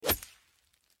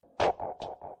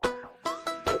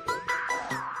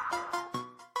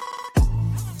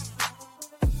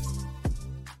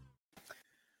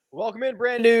Welcome in,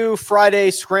 brand new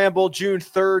Friday Scramble, June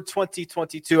 3rd,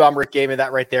 2022. I'm Rick Gaiman,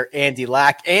 that right there, Andy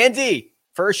Lack. Andy,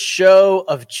 first show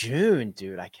of June,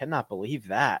 dude. I cannot believe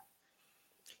that.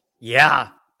 Yeah.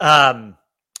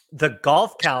 The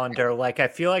golf calendar, I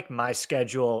feel like my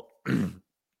schedule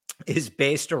is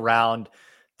based around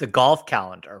the golf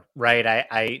calendar, right?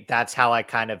 I that's how I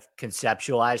kind of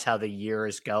conceptualize how the year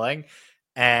is going.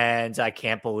 And I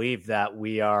can't believe that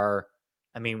we're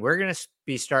going to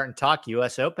be starting to talk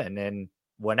US Open and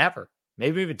whenever,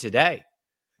 maybe even today.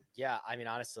 Yeah,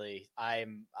 honestly, I've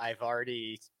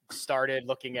already started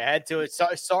looking ahead to it.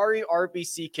 Sorry,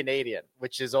 RBC Canadian,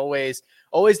 which is always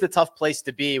the tough place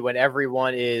to be when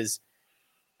everyone is,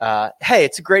 hey,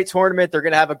 it's a great tournament. They're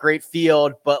going to have a great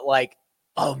field, but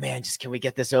oh man, just can we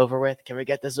get this over with? Can we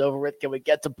get this over with? Can we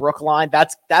get to Brookline?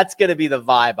 That's going to be the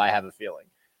vibe, I have a feeling.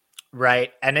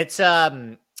 Right. And it's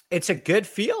a good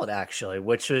field actually,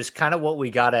 which was kind of what we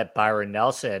got at Byron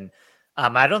Nelson.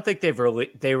 I don't think they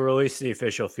released the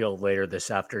official field later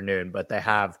this afternoon, but they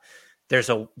have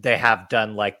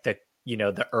done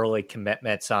the early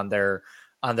commitments on their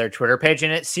Twitter page.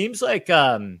 And it seems like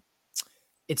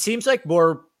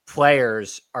more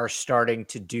players are starting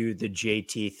to do the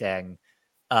JT thing.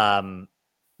 There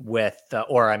were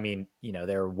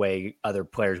other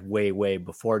players way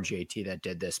before JT that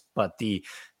did this, but the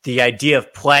idea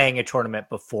of playing a tournament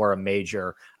before a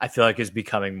major, I feel like, is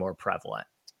becoming more prevalent.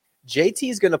 JT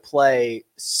is going to play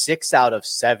 6 out of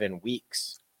 7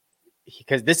 weeks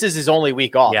because this is his only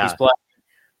week off. Yeah. He's playing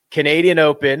Canadian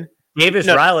Open. Davis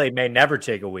Riley may never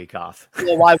take a week off.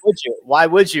 Well, why would you? Why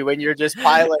would you when you're just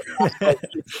piloting?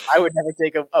 I would never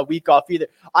take a week off either.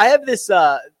 I have this,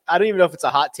 I don't even know if it's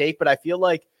a hot take, but I feel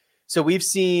like, so we've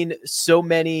seen so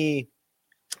many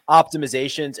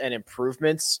optimizations and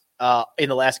improvements in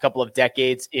the last couple of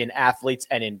decades in athletes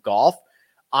and in golf.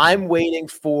 I'm waiting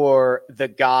for the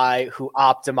guy who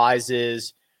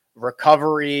optimizes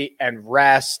recovery and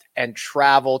rest and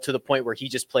travel to the point where he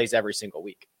just plays every single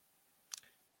week.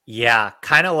 Yeah,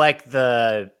 kind of like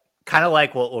what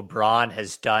LeBron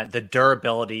has done, the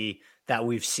durability that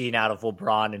we've seen out of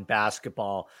LeBron in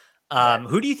basketball.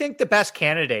 Who do you think the best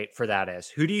candidate for that is?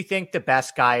 Who do you think the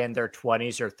best guy in their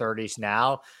 20s or 30s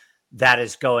now that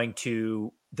is going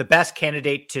to the best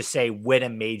candidate to say win a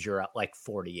major at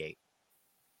 48?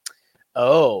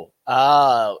 Oh,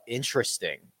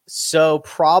 interesting. So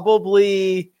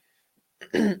probably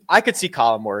I could see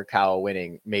Colin Morikawa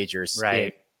winning majors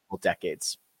in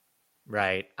decades.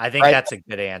 Right. I think that's a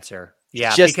good answer.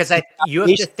 Yeah, because you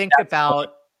have to think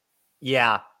about you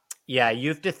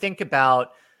have to think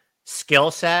about skill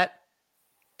set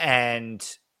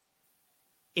and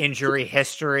injury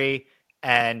history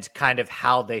and kind of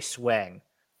how they swing,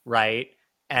 right?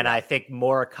 And I think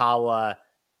Morikawa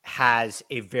has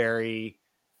a very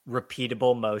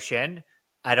repeatable motion.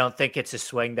 I don't think it's a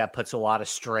swing that puts a lot of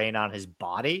strain on his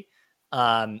body.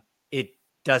 It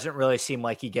doesn't really seem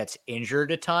like he gets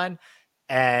injured a ton,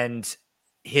 and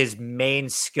his main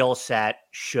skill set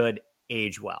should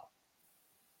age well.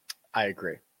 I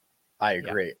agree.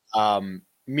 Yeah.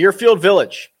 Muirfield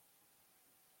Village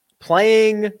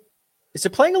is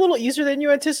it playing a little easier than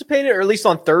you anticipated, or at least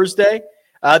on Thursday?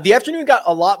 The afternoon got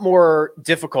a lot more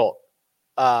difficult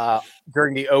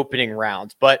during the opening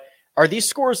round, but are these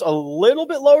scores a little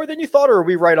bit lower than you thought, or are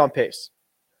we right on pace?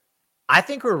 I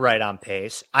think we're right on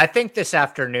pace. I think this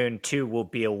afternoon too will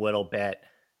be a little bit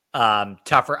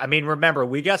tougher. Remember,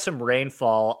 we got some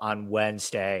rainfall on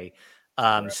Wednesday.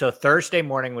 So Thursday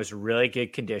morning was really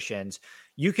good conditions.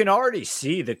 You can already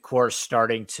see the course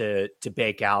starting to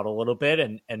bake out a little bit,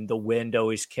 and the wind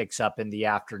always kicks up in the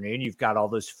afternoon. You've got all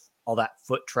that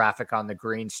foot traffic on the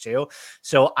greens too.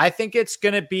 So I think it's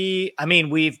going to be,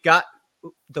 we've got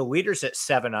the leaders at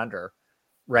 7 under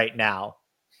right now,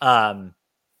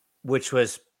 which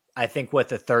was, I think, what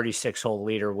the 36 hole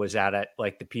leader was at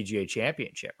the PGA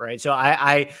Championship. Right. So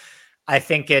I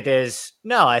think it is.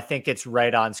 No, I think it's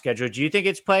right on schedule. Do you think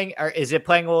it's playing, or is it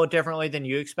playing a little differently than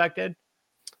you expected?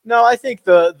 No, I think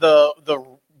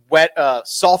the wet,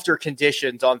 softer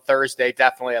conditions on Thursday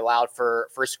definitely allowed for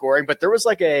scoring, but there was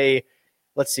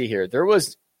let's see here. There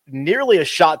was nearly a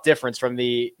shot difference from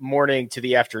the morning to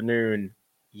the afternoon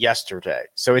yesterday.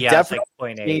 So it definitely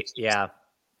 0.8. Yeah.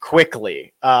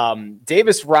 Quickly.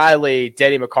 Davis Riley,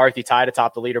 Denny McCarthy tied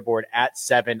atop the leaderboard at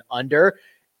 7 under.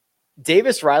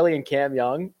 Davis Riley and Cam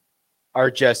Young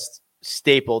are just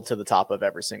stapled to the top of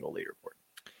every single leaderboard.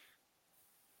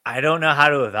 I don't know how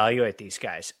to evaluate these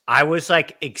guys. I was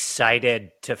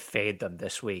excited to fade them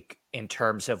this week in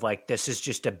terms of this is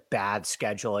just a bad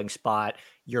scheduling spot.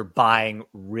 You're buying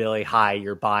really high.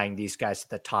 You're buying these guys at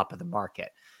the top of the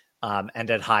market. and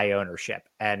at high ownership.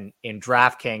 And in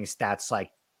DraftKings, that's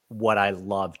like what I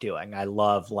love doing. I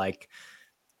love like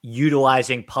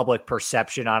utilizing public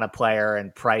perception on a player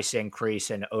and price increase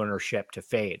and ownership to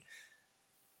fade.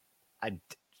 I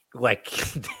like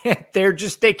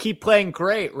they keep playing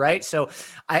great, right? So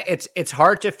it's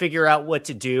hard to figure out what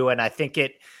to do. And I think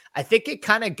it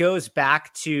kind of goes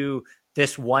back to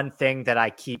this one thing that I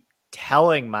keep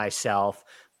telling myself,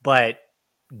 but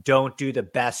don't do the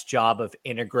best job of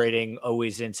integrating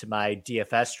always into my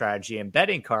DFS strategy and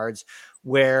betting cards,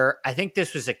 where I think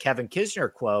this was a Kevin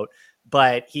Kisner quote,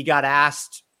 but he got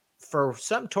asked for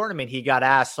some tournament, he got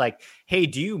asked like, hey,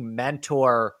 do you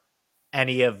mentor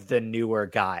any of the newer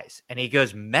guys? And he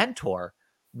goes, mentor?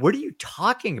 What are you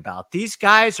talking about? These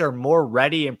guys are more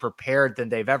ready and prepared than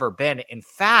they've ever been. In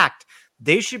fact,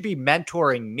 they should be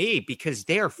mentoring me because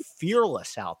they are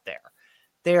fearless out there.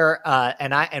 They're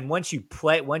and once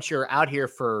you're out here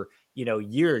for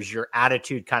years, your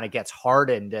attitude kind of gets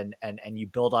hardened and you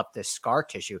build up this scar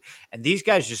tissue. And these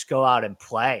guys just go out and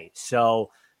play. So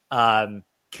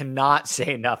cannot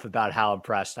say enough about how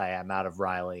impressed I am out of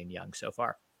Riley and Young so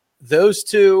far. Those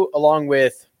two, along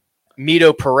with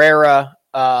Mito Pereira,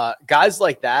 guys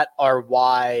like that are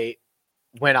why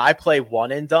when I play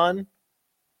one and done,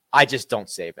 I just don't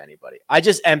save anybody. I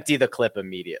just empty the clip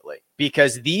immediately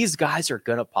because these guys are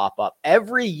going to pop up.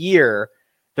 Every year,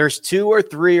 there's 2 or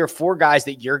 3 or 4 guys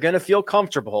that you're going to feel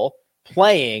comfortable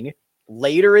playing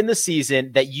later in the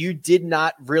season that you did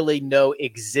not really know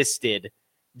existed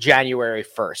January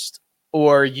 1st,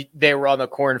 or they were on the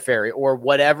Corn Ferry or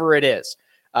whatever it is,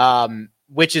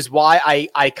 which is why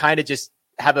I kind of just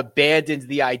have abandoned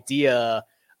the idea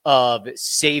of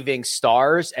saving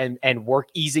stars and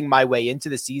easing my way into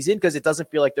the season because it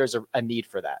doesn't feel like there's a need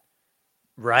for that.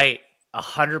 Right.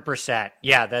 100%.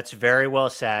 Yeah, that's very well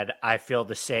said. I feel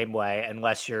the same way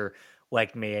unless you're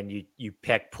like me and you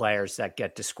pick players that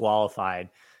get disqualified.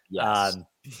 Yes.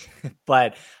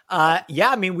 But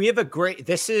yeah, I mean, we have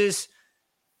this is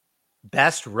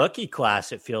best rookie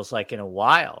class, it feels like, in a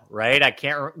while, right?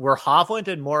 Were Hovland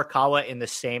and Morikawa in the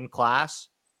same class?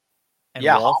 And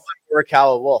yeah, Hovland,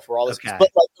 Morikawa, Wolff were all this. Okay. But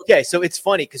okay, so it's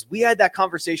funny because we had that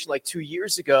conversation like 2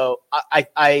 years ago.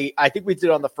 I think we did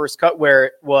it on the first cut where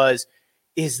it was,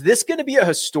 is this going to be a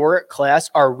historic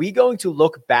class? Are we going to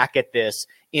look back at this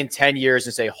in 10 years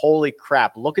and say, holy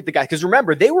crap, look at the guy? Because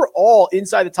remember, they were all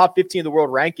inside the top 15 of the world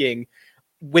ranking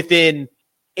within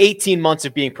 18 months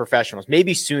of being professionals,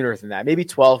 maybe sooner than that, maybe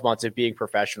 12 months of being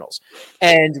professionals.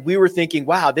 And we were thinking,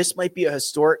 wow, this might be a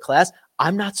historic class.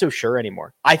 I'm not so sure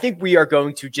anymore. I think we are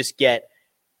going to just get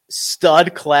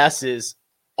stud classes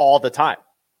all the time.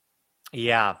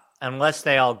 Yeah, unless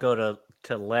they all go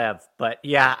to live. But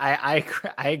yeah, I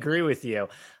agree with you.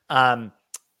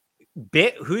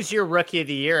 Who's your rookie of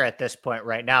the year at this point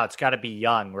right now? It's got to be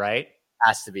Young, right?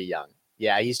 Has to be Young.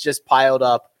 Yeah, he's just piled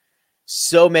up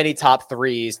so many top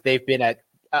threes. They've been at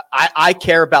I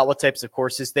care about what types of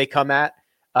courses they come at.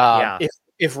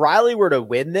 If Riley were to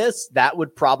win this, that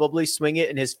would probably swing it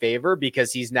in his favor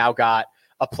because he's now got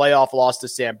a playoff loss to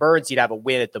Sam Burns. He'd have a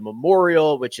win at the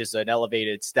Memorial, which is an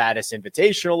elevated status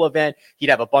invitational event. He'd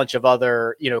have a bunch of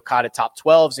other, kind of top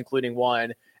 12s, including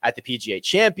one at the PGA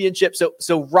Championship.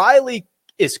 So Riley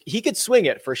he could swing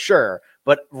it for sure,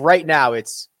 but right now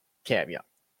it's Cam Young.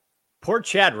 Poor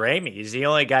Chad Ramey. He's the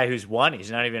only guy who's won.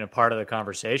 He's not even a part of the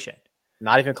conversation.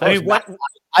 Not even close. I mean,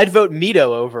 I'd vote Mito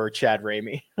over Chad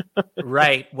Ramey.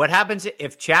 Right. What happens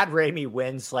if Chad Ramey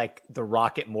wins like the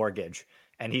Rocket Mortgage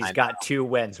and he's got 2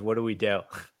 wins? What do we do?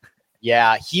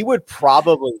 Yeah, he would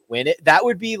probably win it. That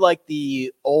would be like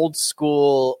the old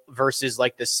school versus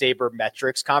like the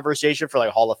sabermetrics conversation for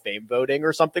like Hall of Fame voting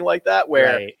or something like that,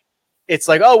 where it's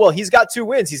like, oh, well, he's got 2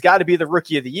 wins. He's got to be the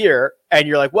rookie of the year. And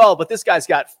you're like, well, but this guy's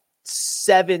got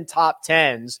 7 top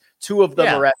 10s. 2 of them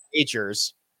are at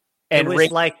majors. And it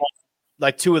was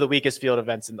like 2 of the weakest field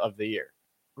events of the year.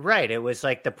 Right. It was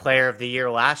like the player of the year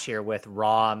last year with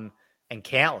Rahm and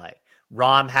Cantlay.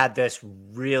 Rahm had this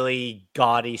really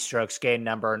gaudy strokes gain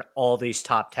number and all these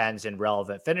top 10s and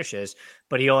relevant finishes,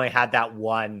 but he only had that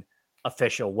one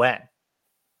official win.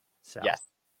 So yes,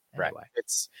 anyway. Right.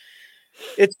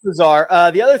 It's bizarre.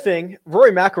 The other thing,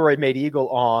 Rory McIlroy made eagle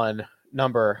on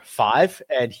number 5,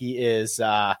 and he is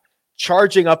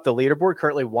charging up the leaderboard,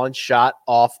 currently 1 shot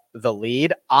off the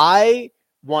lead. I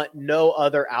want no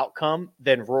other outcome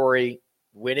than Rory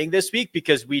winning this week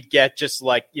because we'd get just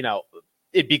like,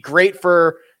 it'd be great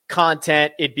for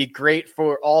content. It'd be great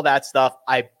for all that stuff.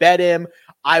 I bet him.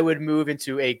 I would move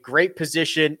into a great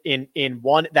position in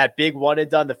that big one and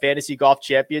done, the Fantasy Golf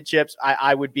Championships.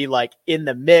 I would be like in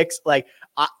the mix. Like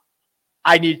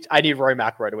I need Rory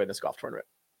McIlroy to win this golf tournament.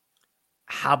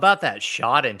 How about that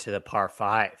shot into the par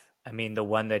 5? I mean, the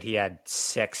one that he had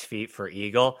 6 feet for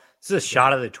eagle. This is a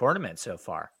shot of the tournament so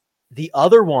far. The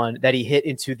other one that he hit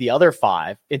into the other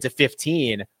 5, into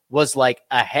 15, was like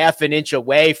a half an inch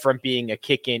away from being a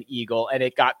kick-in eagle, and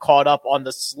it got caught up on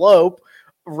the slope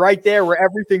right there where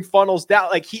everything funnels down.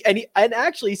 Like and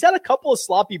actually he's had a couple of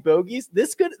sloppy bogeys.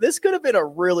 This could have been a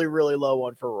really, really low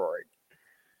one for Rory.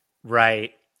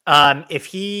 Right. If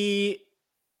he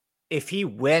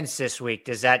wins this week,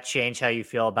 does that change how you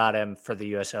feel about him for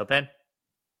the US Open?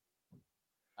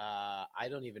 I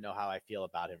don't even know how I feel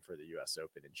about him for the US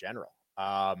Open in general.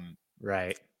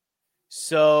 Right.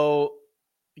 So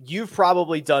you've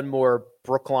probably done more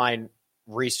Brookline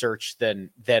research than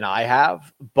I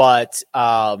have, but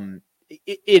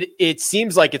it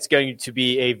seems like it's going to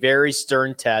be a very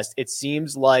stern test. It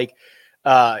seems like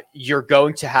you're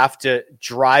going to have to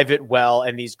drive it well,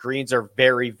 and these greens are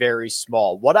very, very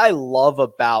small. What I love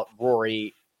about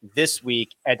Rory this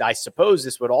week, and I suppose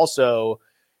this would also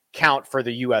count for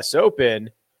the US Open,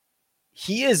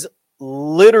 he is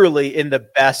literally in the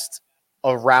best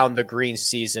around the green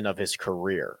season of his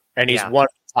career. And he's one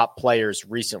of the top players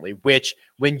recently, which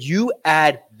when you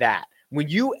add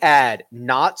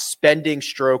not spending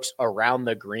strokes around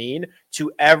the green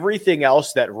to everything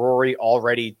else that Rory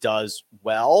already does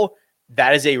well,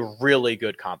 that is a really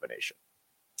good combination.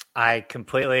 I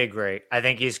completely agree. I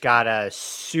think he's got a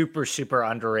super, super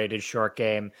underrated short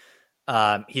game.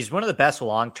 He's one of the best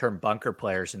long-term bunker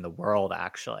players in the world,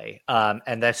 actually.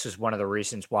 And this is one of the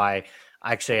reasons why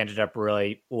I actually ended up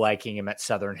really liking him at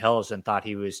Southern Hills and thought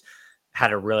he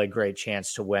had a really great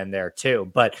chance to win there too.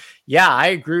 But yeah, I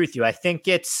agree with you. I think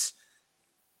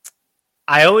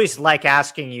I always like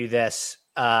asking you this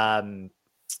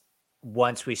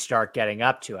once we start getting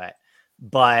up to it,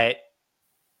 but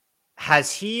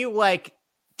has he, like,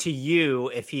 to you,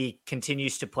 if he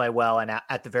continues to play well and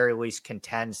at the very least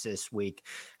contends this week,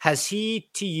 has he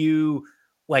to you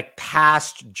like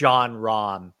passed Jon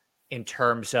Rahm in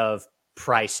terms of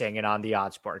pricing and on the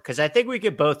odds board? Because I think we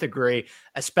could both agree,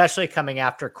 especially coming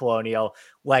after Colonial,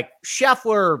 like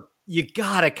Scheffler, you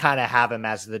got to kind of have him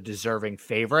as the deserving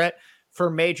favorite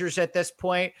for majors at this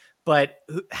point. But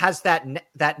has that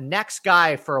next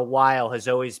guy for a while has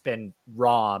always been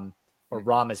Rahm, or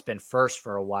Rahm has been first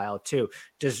for a while too.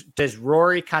 Does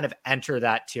Rory kind of enter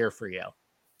that tier for you?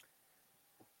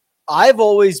 I've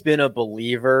always been a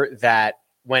believer that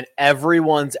when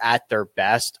everyone's at their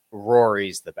best,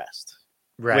 Rory's the best.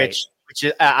 Right.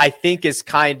 Which I think is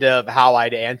kind of how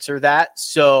I'd answer that.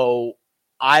 So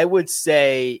I would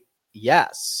say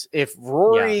yes. If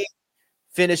Rory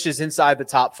finishes inside the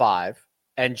top 5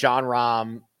 and Jon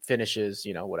Rahm finishes,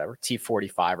 whatever,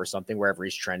 T45 or something, wherever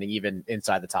he's trending, even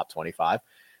inside the top 25.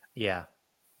 Yeah.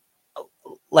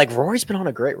 Like, Rory's been on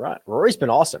a great run. Rory's been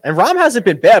awesome. And Rahm hasn't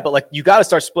been bad, but like, you got to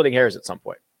start splitting hairs at some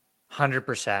point.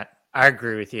 100%. I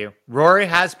agree with you. Rory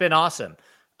has been awesome.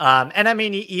 And I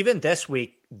mean, even this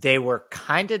week, they were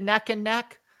kind of neck and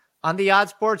neck on the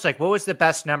odds boards. Like, what was the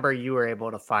best number you were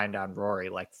able to find on Rory?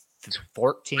 Like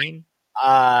 14?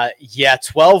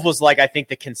 12 was like, I think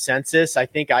the consensus. I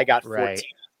think I got 14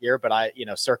 here, but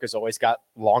Circa's always got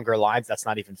longer lines. That's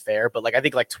not even fair. But like, I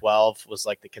think like 12 was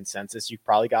like the consensus you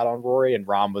probably got on Rory, and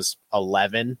Rahm was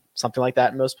 11, something like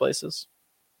that in most places.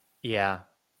 Yeah.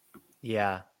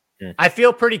 Yeah. I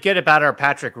feel pretty good about our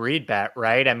Patrick Reed bet,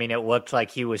 right? I mean, it looked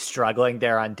like he was struggling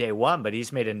there on day one, but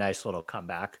he's made a nice little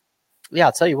comeback. Yeah,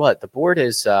 I'll tell you what, the board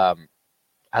is, I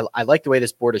like the way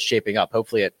this board is shaping up.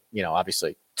 Hopefully it,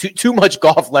 obviously too much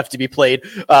golf left to be played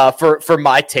for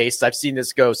my taste. I've seen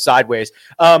this go sideways.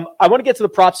 I want to get to the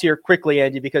props here quickly,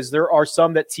 Andy, because there are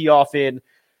some that tee off in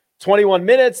 21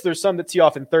 minutes. There's some that tee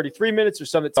off in 33 minutes. There's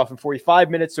some that tee off in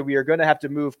 45 minutes. So we are going to have to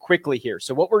move quickly here.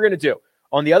 So what we're going to do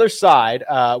on the other side,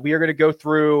 we are going to go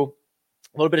through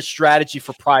a little bit of strategy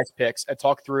for prize picks and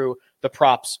talk through the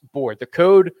props board. The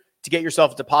code to get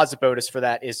yourself a deposit bonus for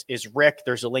that is Rick.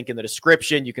 There's a link in the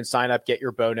description. You can sign up, get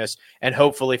your bonus, and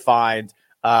hopefully find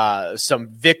some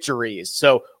victories.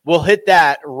 So we'll hit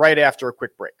that right after a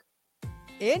quick break.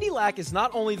 Andy Lack is not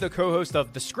only the co-host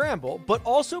of The Scramble, but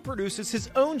also produces his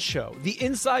own show, the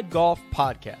Inside Golf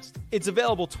Podcast. It's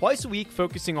available twice a week,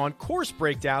 focusing on course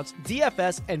breakdowns,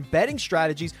 DFS, and betting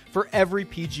strategies for every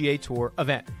PGA Tour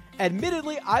event.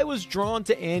 Admittedly, I was drawn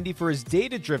to Andy for his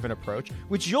data-driven approach,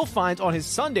 which you'll find on his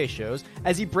Sunday shows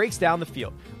as he breaks down the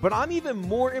field. But I'm even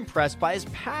more impressed by his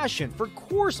passion for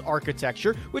course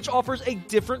architecture, which offers a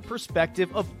different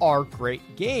perspective of our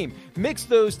great game. Mix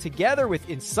those together with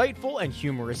insightful and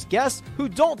humorous guests who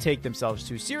don't take themselves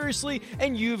too seriously,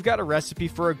 and you've got a recipe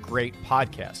for a great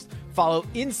podcast. Follow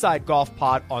Inside Golf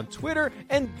Pod on Twitter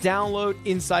and download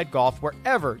Inside Golf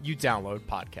wherever you download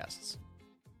podcasts.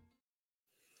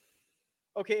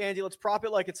 Okay, Andy, let's prop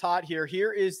it like it's hot here.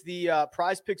 Here is the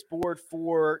Prize Picks board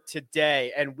for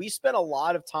today. And we spent a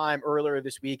lot of time earlier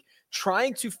this week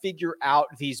trying to figure out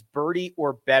these birdie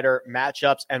or better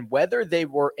matchups and whether they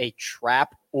were a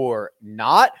trap or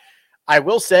not. I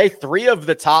will say 3 of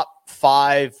the top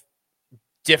 5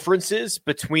 differences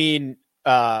between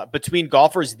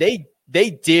golfers, they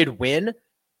did win.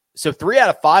 So 3 out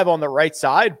of 5 on the right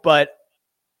side,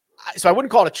 so I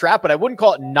wouldn't call it a trap, but I wouldn't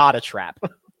call it not a trap.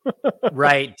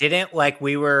 Right. Didn't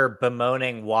we were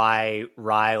bemoaning why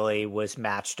Riley was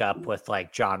matched up with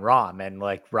Jon Rahm and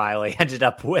Riley ended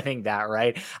up winning that.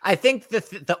 Right. I think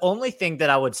the only thing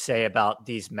that I would say about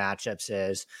these matchups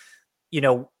is,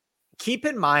 keep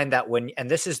in mind that and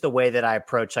this is the way that I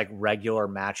approach regular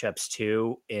matchups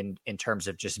too, in terms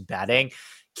of just betting,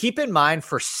 keep in mind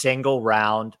for single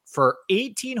round for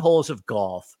 18 holes of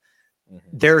golf,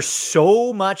 there's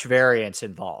so much variance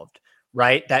involved.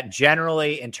 Right. That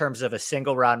generally, in terms of a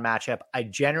single round matchup, I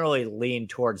generally lean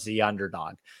towards the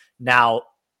underdog. Now,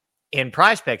 in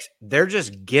Prize Picks, they're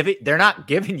not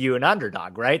giving you an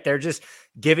underdog, right? They're just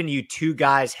giving you 2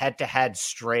 guys head to head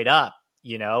straight up,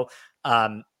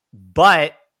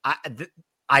 but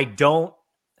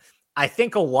I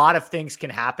think a lot of things can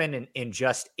happen in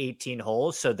just 18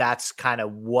 holes. So that's kind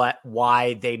of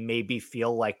why they maybe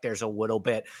feel like there's a little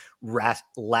bit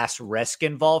less risk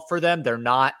involved for them. They're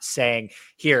not saying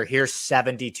here's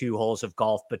 72 holes of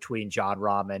golf between Jon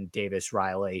Rahm and Davis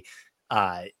Riley.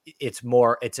 It's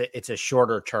a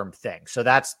shorter term thing. So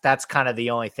that's kind of the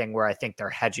only thing where I think they're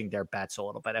hedging their bets a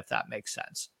little bit, if that makes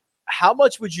sense. How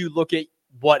much would you look at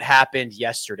what happened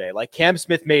yesterday? Cam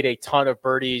Smith made a ton of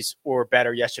birdies or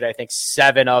better yesterday. I think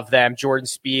 7 of them. Jordan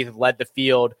Spieth led the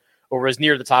field or was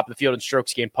near the top of the field in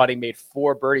strokes gained putting, made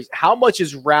 4 birdies. How much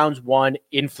is round 1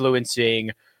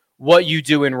 influencing what you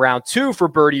do in round 2 for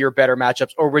birdie or better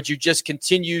matchups? Or would you just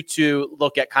continue to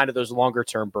look at kind of those longer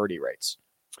term birdie rates?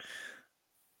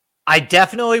 I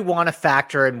definitely want to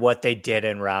factor in what they did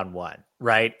in round 1,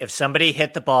 right? If somebody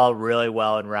hit the ball really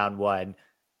well in round 1,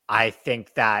 I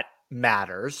think that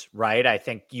matters, right? I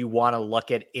think you want to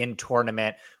look at in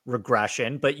tournament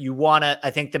regression, but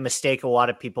I think the mistake a lot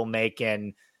of people make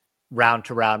in round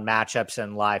to round matchups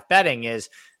and live betting is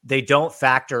they don't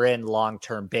factor in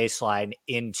long-term baseline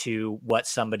into what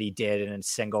somebody did in a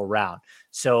single round.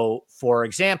 So for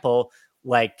example,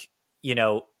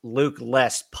 Luke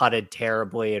List putted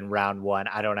terribly in round 1.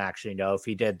 I don't actually know if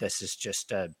he did. This is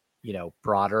just a,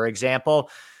 broader example.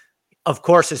 Of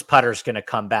course, his putter's going to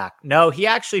come back. No, he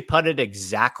actually putted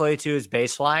exactly to his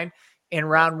baseline in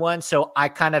round 1. So I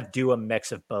kind of do a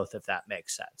mix of both, if that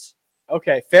makes sense.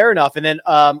 Okay, fair enough. And then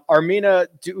Armina,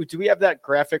 do we have that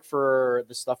graphic for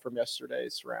the stuff from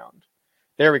yesterday's round?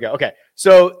 There we go. Okay,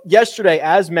 so yesterday,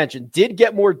 as mentioned, did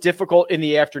get more difficult in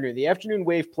the afternoon. The afternoon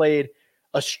wave played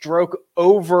a stroke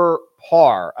over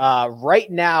par.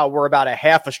 Right now, we're about a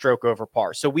half a stroke over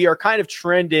par. So we are kind of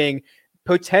trending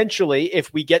potentially,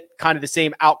 if we get kind of the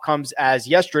same outcomes as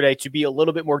yesterday, to be a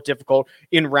little bit more difficult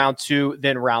in round 2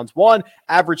 than round 1.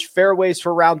 Average fairways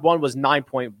for round 1 was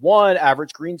 9.1.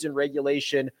 Average greens in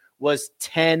regulation was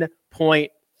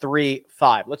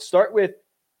 10.35. Let's start with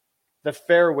the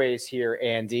fairways here,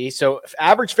 Andy. So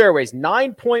average fairways,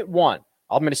 9.1.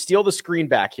 I'm going to steal the screen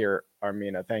back here,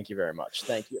 Armina. Thank you very much.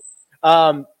 Thank you.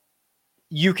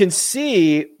 You can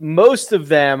see most of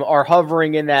them are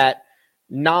hovering in that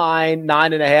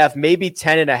 9.5, maybe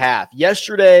 10.5.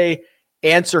 Yesterday,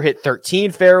 Answer hit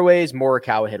 13 fairways.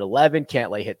 Morikawa hit 11.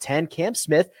 Cantlay hit 10. Cam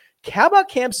Smith. How about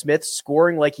Cam Smith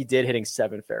scoring like he did, hitting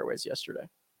 7 fairways yesterday?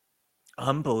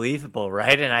 Unbelievable,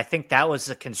 right? And I think that was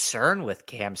a concern with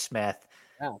Cam Smith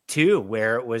too,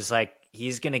 where it was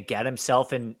he's going to get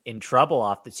himself in trouble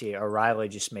off the tee. O'Reilly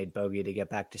just made bogey to get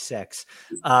back to 6.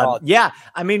 Yeah,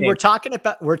 I mean, we're talking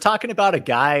about a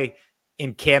guy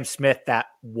in Cam Smith that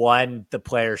won the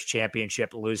Players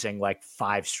Championship losing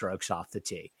 5 strokes off the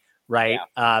tee, right?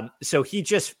 Yeah. So he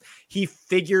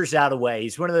figures out a way.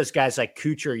 He's one of those guys like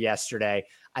Kuchar yesterday,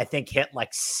 I think hit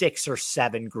 6 or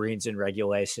 7 greens in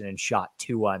regulation and shot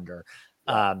 2 under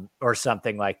or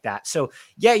something like that. So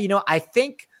yeah, I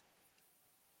think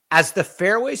as the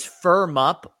fairways firm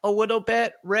up a little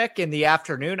bit, Rick, in the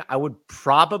afternoon, I would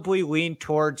probably lean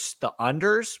towards the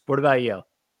unders. What about you?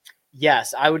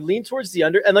 Yes, I would lean towards the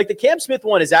under. And the Cam Smith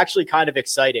one is actually kind of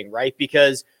exciting, right?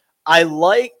 Because I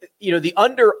like, the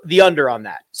under on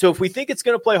that. So if we think it's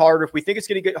going to play harder, if we think it's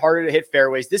going to get harder to hit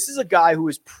fairways, this is a guy who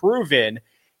has proven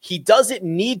he doesn't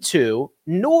need to,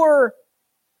 nor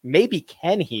maybe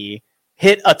can he,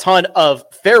 hit a ton of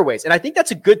fairways. And I think that's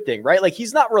a good thing, right? Like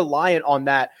he's not reliant on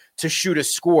that to shoot a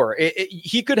score.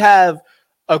 He could have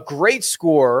a great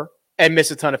score and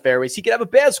miss a ton of fairways. He could have a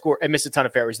bad score and miss a ton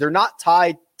of fairways. They're not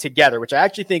tied together, which I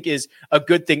actually think is a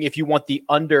good thing if you want the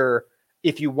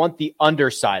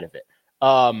underside of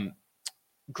it.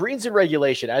 Greens in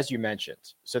regulation, as you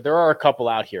mentioned. So there are a couple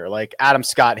out here. Like Adam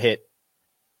Scott hit,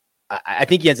 I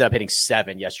think he ended up hitting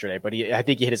 7 yesterday, but I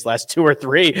think he hit his last 2 or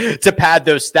 3 to pad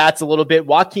those stats a little bit.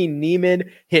 Joaquin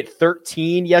Niemann hit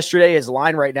 13 yesterday. His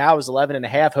line right now is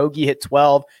 11.5. Hoagie hit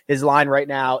 12. His line right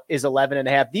now is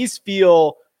 11.5. These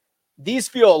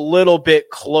feel a little bit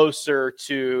closer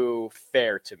to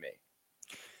fair to me.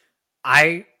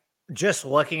 I just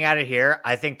looking at it here,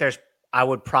 I think I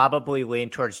would probably lean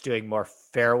towards doing more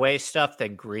fairway stuff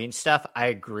than green stuff. I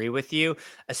agree with you,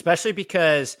 especially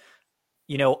because,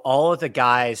 all of the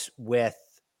guys with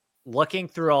looking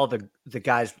through all the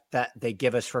guys that they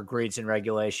give us for greens in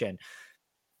regulation,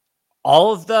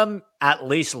 all of them, at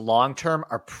least long-term,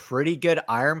 are pretty good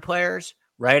iron players,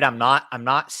 right? I'm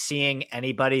not seeing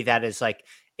anybody that is like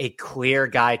a clear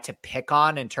guy to pick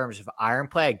on in terms of iron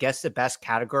play. I guess the best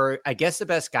guy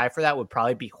for that would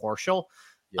probably be Horschel.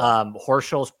 Yeah.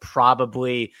 Horschel's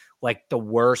probably like the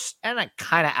worst, and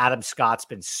kind of Adam Scott's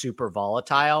been super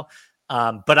volatile.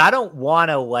 But I don't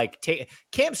want to take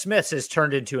Cam Smith has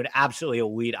turned into an absolutely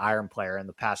elite iron player in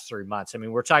the past 3 months. I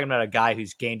mean, we're talking about a guy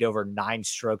who's gained over 9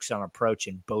 strokes on approach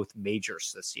in both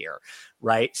majors this year,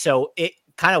 right? So it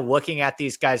kind of looking at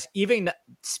these guys, even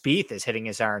Spieth is hitting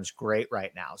his irons great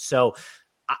right now. So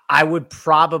I would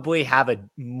probably have a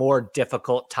more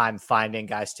difficult time finding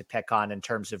guys to pick on in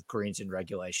terms of greens in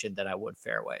regulation than I would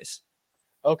fairways.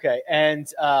 Okay, and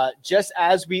just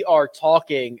as we are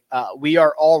talking, we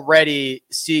are already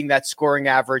seeing that scoring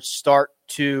average start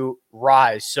to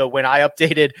rise. So when I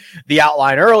updated the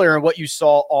outline earlier, and what you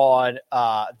saw on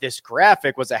this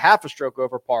graphic was a half a stroke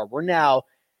over par, we're now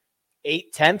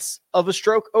 0.8 of a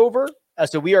stroke over.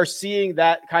 So we are seeing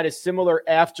that kind of similar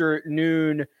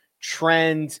afternoon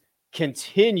trend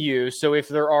continue. So if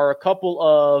there are a couple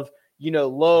of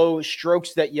low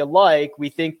strokes that you like, we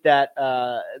think that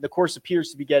the course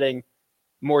appears to be getting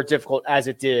more difficult as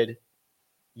it did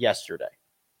yesterday,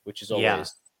 which is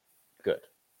always good.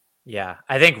 Yeah.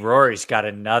 I think Rory's got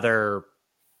another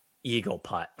eagle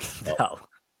putt though.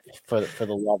 For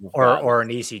the love of God. God. Or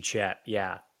an easy chip.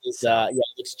 Yeah.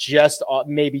 It's just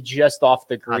maybe just off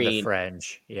the green. On the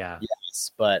fringe. Yeah.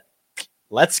 Yes, but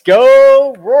let's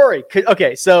go, Rory.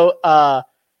 Okay, so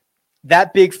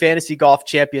that big fantasy golf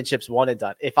championships one and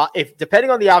done. If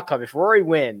depending on the outcome, if Rory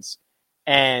wins,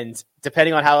 and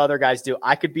depending on how other guys do,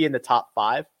 I could be in the top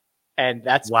 5, and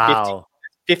that's wow,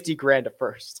 $50,000 a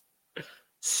first.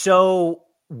 So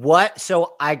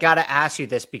I got to ask you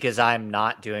this because I'm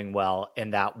not doing well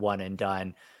in that one and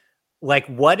done. Like,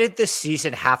 what did the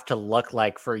season have to look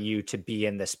like for you to be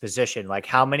in this position? Like,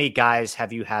 how many guys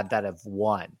have you had that have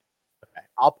won? Okay.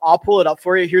 I'll pull it up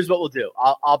for you. Here's what we'll do.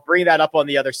 I'll bring that up on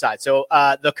the other side. So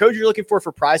the code you're looking for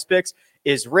Prize Picks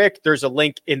is Rick. There's a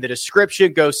link in the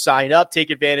description. Go sign up.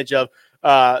 Take advantage of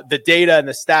the data and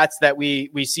the stats that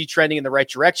we see trending in the right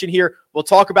direction here. We'll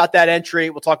talk about that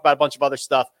entry. We'll talk about a bunch of other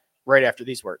stuff right after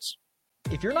these words.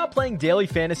 If you're not playing daily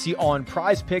fantasy on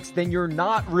Prize Picks, then you're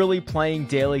not really playing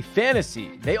daily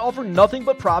fantasy. They offer nothing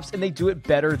but props, and they do it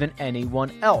better than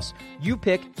anyone else. You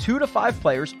pick 2 to 5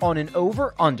 players on an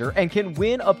over-under and can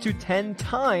win up to 10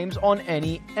 times on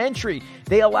any entry.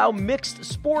 They allow mixed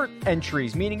sport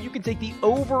entries, meaning you can take the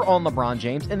over on LeBron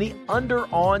James and the under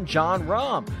on Jon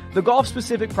Rahm. The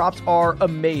golf-specific props are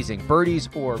amazing. Birdies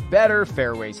or better,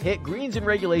 fairways hit, greens in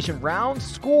regulation, round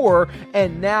score,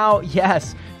 and now,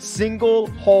 yes, single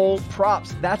hole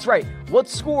props. That's right. What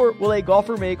score will a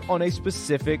golfer make on a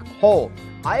specific hole?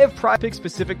 I have Prize Picks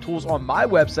specific tools on my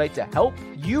website to help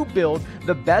you build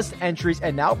the best entries,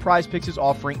 and now Prize Picks is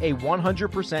offering a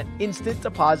 100% instant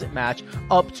deposit match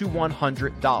up to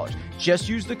 $100. Just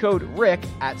use the code RICK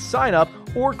at sign up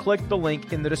or click the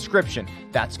link in the description.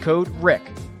 That's code RICK.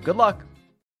 Good luck.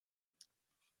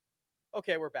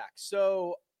 Okay, we're back.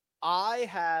 So I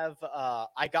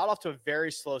got off to a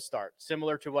very slow start,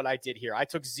 similar to what I did here. I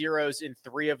took zeros in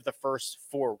 3 of the first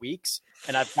 4 weeks,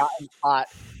 and I've gotten hot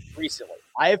recently.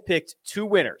 I have picked 2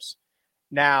 winners.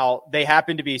 Now, they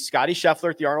happen to be Scotty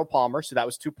Scheffler at the Arnold Palmer, so that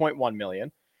was $2.1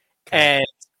 million, and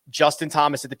Justin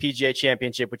Thomas at the PGA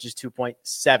Championship, which is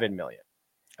 $2.7 million.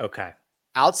 Okay.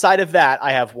 Outside of that,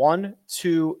 I have 1,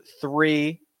 2,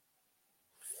 3,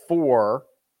 4,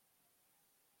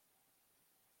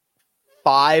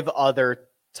 5 other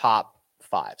top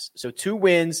 5s. So 2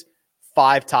 wins,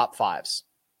 5 top 5s.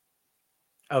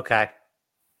 Okay.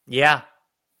 Yeah.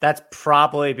 That's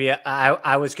probably be.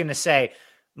 I was going to say,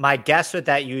 my guess would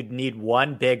that you'd need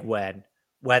one big win,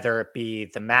 whether it be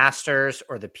the Masters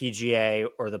or the PGA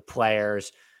or the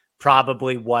Players,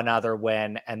 probably one other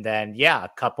win, and then a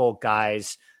couple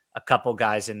guys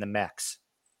in the mix.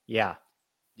 Yeah,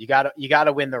 you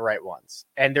gotta win the right ones,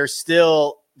 and there's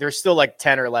still like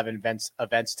 10 or 11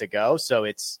 events to go, so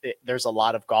there's a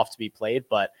lot of golf to be played.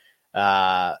 But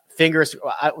that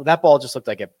ball just looked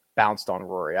like it bounced on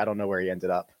Rory. I don't know where he ended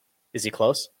up. Is he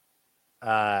close?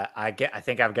 I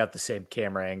think I've got the same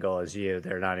camera angle as you.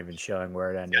 They're not even showing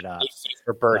where it ended up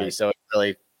for birdie, so it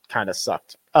really kind of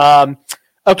sucked.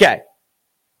 Okay,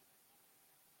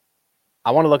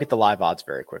 I want to look at the live odds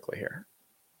very quickly here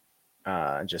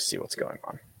and just see what's going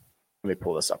on. Let me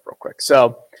pull this up real quick.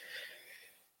 So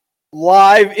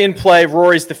live in play,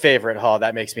 Rory's the favorite. Oh,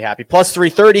 that makes me happy. Plus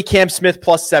 330, Cam Smith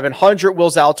plus 700,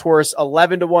 Will Zalatoris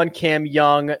 11-1, Cam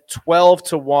Young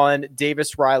 12-1,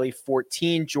 Davis Riley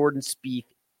 14, Jordan Spieth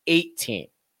 18.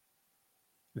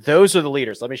 Those are the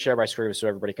leaders. Let me share my screen so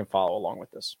everybody can follow along with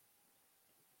this.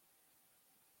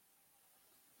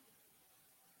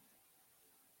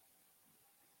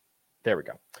 There we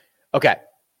go. Okay.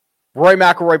 Rory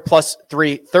McIlroy plus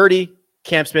 330,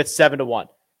 Cam Smith 7-1.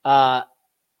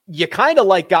 You kind of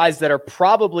like guys that are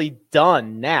probably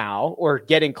done now or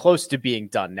getting close to being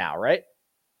done now, right?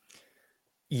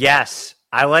 Yes.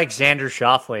 I like Xander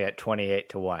Schauffele at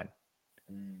 28-1.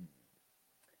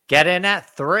 Get in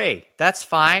at 3. That's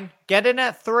fine. Get in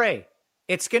at 3.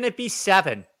 It's going to be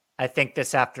 7, I think,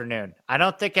 this afternoon. I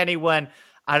don't think I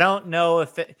don't know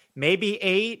if maybe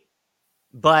 8,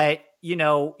 but,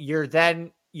 you're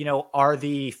then, are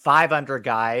the 5 under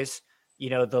guys,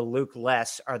 the Luke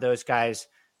Less, are those guys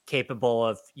capable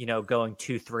of, going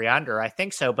 2-3 under? I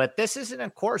think so. But this isn't a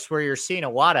course where you're seeing a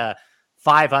lot of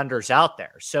 5 unders out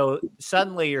there. So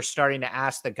suddenly you're starting to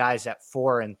ask the guys at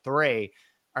 4 and 3,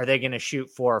 are they going to shoot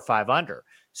 4 or 5 under?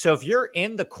 So if you're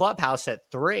in the clubhouse at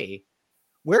 3,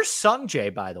 where's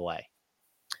Sungjae, by the way?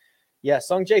 Yeah,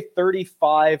 Sungjae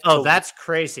 35. Oh, that's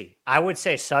crazy. I would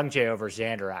say Sungjae over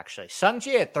Xander, actually.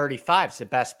 Sungjae at 35 is the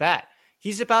best bet.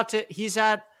 He's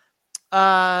at,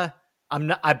 I'm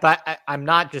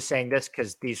not just saying this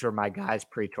because these were my guys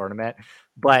pre-tournament,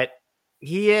 but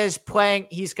he is playing,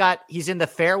 he's in the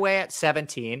fairway at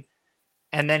 17,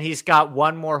 and then he's got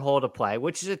one more hole to play,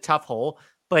 which is a tough hole,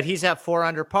 but he's at 4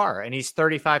 under par and he's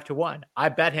 35-1. I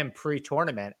bet him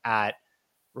pre-tournament at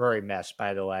Rory missed,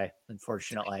 by the way,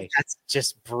 unfortunately. That's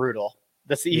just brutal.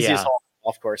 That's the easiest hole on the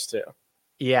golf course, too.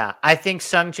 Yeah, I think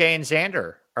Sungjae and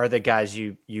Xander are the guys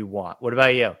you want. What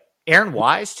about you? Aaron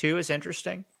Wise, too, is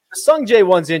interesting. The Sungjae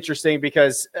one's interesting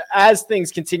because as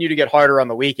things continue to get harder on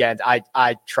the weekend,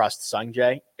 I trust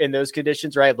Sungjae in those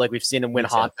conditions, right? Like we've seen him win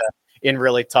Honda in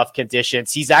really tough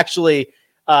conditions. He's actually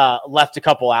left a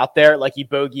couple out there. Like he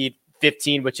bogeyed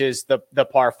 15, which is the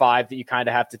par 5 that you kind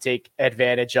of have to take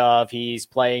advantage of. He's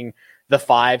playing the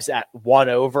 5s at 1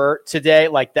 over today.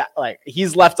 Like that, like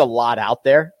he's left a lot out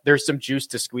there. There's some juice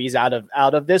to squeeze out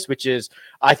of this, which is,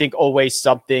 I think, always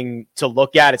something to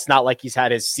look at. It's not like he's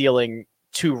had his ceiling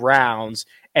 2 rounds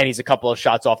and he's a couple of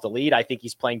shots off the lead. I think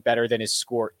he's playing better than his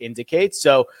score indicates.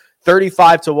 So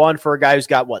 35-1 for a guy who's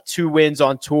got 2 wins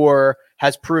on tour,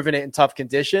 has proven it in tough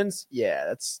conditions.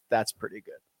 Yeah, that's pretty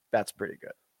good. That's pretty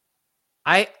good.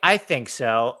 I think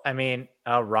so. I mean,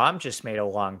 Rahm just made a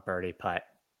long birdie putt.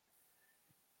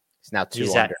 He's now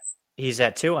 2 under. He's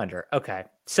at 2 under. Okay.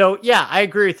 So yeah, I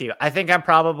agree with you. I think I'm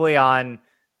probably on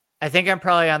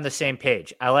the same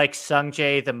page. I like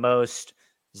Sungjae the most,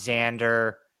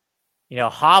 Xander,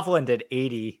 Hovland at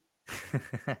 80.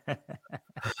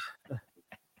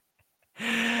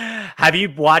 Have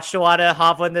you watched a lot of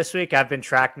Hovland this week? I've been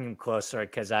tracking him closer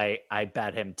because I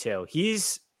bet him too.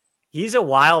 He's a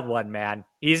wild one, man.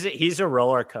 He's a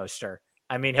roller coaster.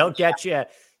 I mean, he'll get you.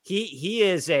 He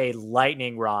is a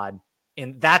lightning rod,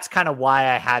 and that's kind of why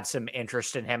I had some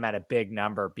interest in him at a big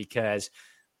number, because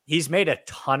he's made a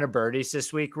ton of birdies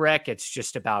this week, Rick. It's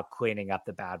just about cleaning up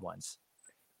the bad ones,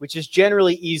 which is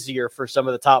generally easier for some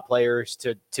of the top players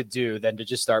to do than to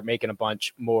just start making a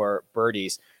bunch more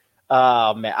birdies.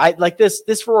 Man, I like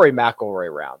this Rory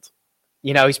McIlroy round.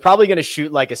 He's probably going to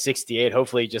shoot like a 68.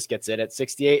 Hopefully he just gets in at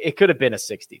 68. It could have been a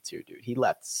 62, dude. He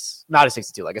left not a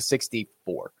 62, like a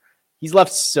 64. He's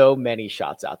left so many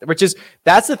shots out there,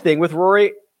 that's the thing with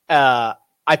Rory. I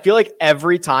feel like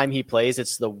every time he plays,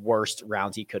 it's the worst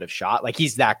round he could have shot. Like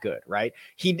he's that good, right?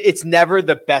 It's never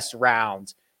the best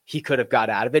round he could have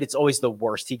got out of it. It's always the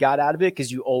worst he got out of it,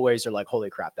 because you always are like, holy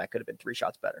crap, that could have been 3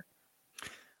 shots better.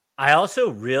 I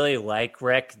also really like,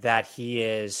 Rick, that he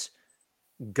is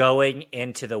going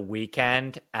into the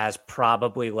weekend as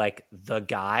probably like the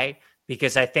guy,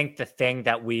 because I think the thing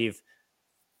that we've,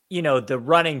 the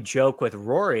running joke with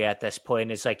Rory at this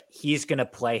point is like, he's going to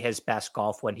play his best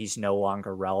golf when he's no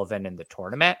longer relevant in the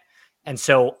tournament. And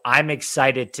so I'm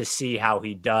excited to see how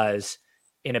he does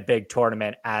in a big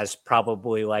tournament as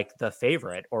probably like the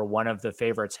favorite or one of the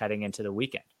favorites heading into the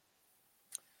weekend.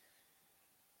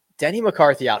 Denny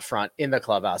McCarthy out front in the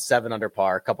clubhouse, 7 under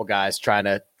par, a couple guys trying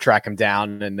to track him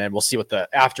down, and then we'll see what the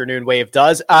afternoon wave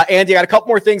does. Andy, I got a couple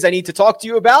more things I need to talk to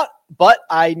you about, but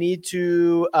I need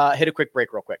to hit a quick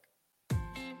break real quick.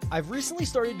 I've recently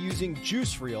started using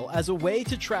Juice Reel as a way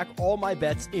to track all my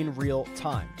bets in real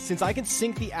time. Since I can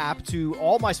sync the app to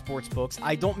all my sports books,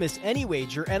 I don't miss any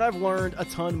wager, and I've learned a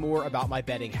ton more about my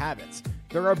betting habits.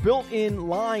 There are built-in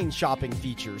line shopping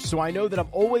features, so I know that I'm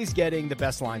always getting the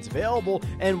best lines available,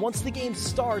 and once the game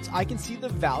starts, I can see the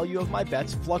value of my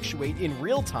bets fluctuate in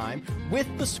real time with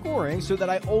the scoring so that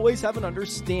I always have an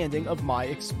understanding of my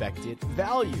expected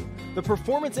value. The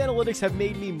performance analytics have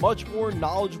made me much more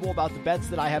knowledgeable about the bets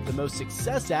that I have the most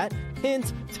success at,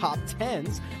 hint, top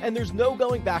 10s, and there's no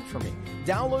going back for me.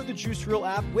 Download the Juice Reel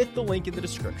app with the link in the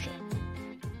description.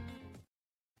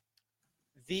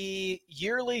 The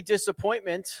yearly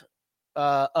disappointment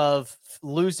of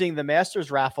losing the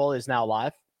Masters raffle is now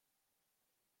live.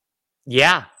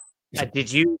 Yeah.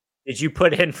 Did you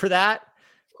put in for that?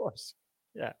 Of course.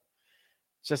 Yeah.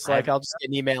 Just like I'll just get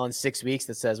an email in 6 weeks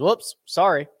that says, "Whoops,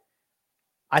 sorry."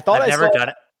 I've never done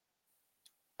it.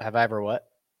 Have I ever what?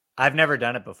 I've never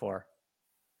done it before.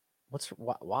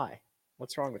 Why?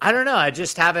 What's wrong with I don't know. I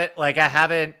just haven't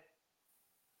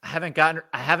I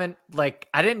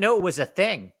didn't know it was a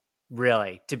thing,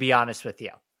 really, to be honest with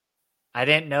you. I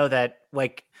didn't know that,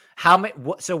 like, how many,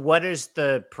 so what is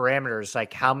the parameters?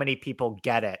 Like, how many people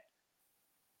get it?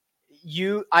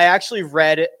 I actually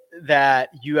read that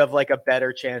you have like a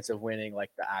better chance of winning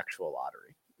like the actual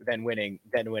lottery than winning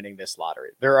this lottery.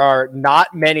 There are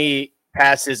not many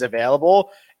passes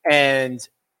available, and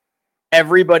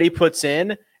everybody puts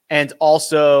in, and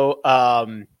also,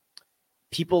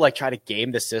 people like try to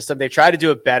game the system. They try to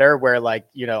do it better where like,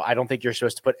 I don't think you're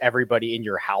supposed to put everybody in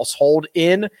your household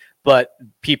in, but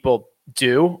people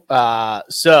do.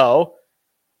 So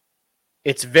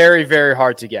it's very, very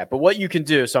hard to get. But what you can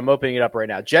do, so I'm opening it up right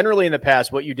now. Generally in the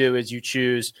past, what you do is you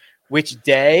choose which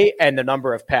day and the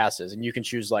number of passes. And you can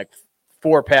choose like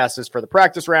 4 passes for the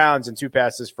practice rounds and 2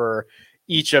 passes for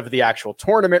each of the actual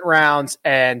tournament rounds.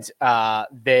 And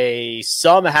they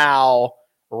somehow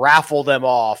raffle them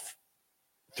off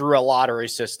through a lottery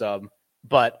system.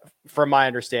 But from my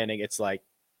understanding, it's like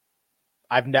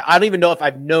I don't even know if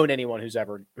I've known anyone who's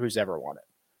ever won it.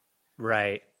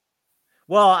 Right.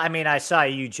 Well, I mean, I saw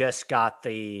you just got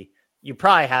you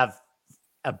probably have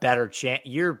a better chance.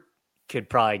 You could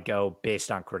probably go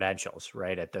based on credentials,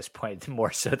 right? At this point,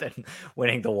 more so than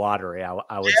winning the lottery,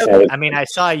 I would say. I mean, I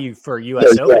saw you for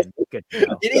US Open. Good to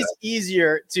know. It is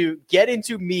easier to get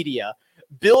into media,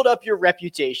 build up your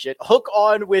reputation, hook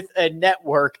on with a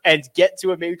network, and get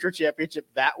to a major championship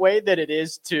that way than it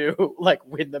is to like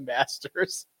win the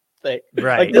Masters thing.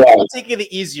 Right. Like, they're taking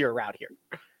the easier route here.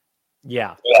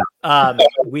 Yeah.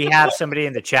 We have somebody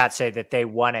in the chat say that they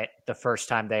won it the first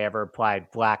time they ever applied.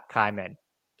 Black Cayman.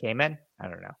 Cayman? I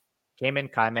don't know. Cayman.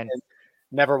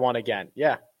 Never won again.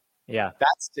 Yeah. Yeah.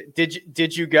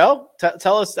 Did you go?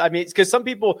 Tell us. I mean, because some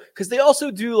people, because they also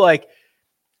do like,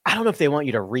 I don't know if they want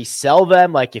you to resell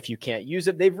them. Like if you can't use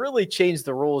it, they've really changed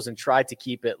the rules and tried to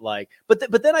keep it like,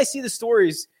 but then I see the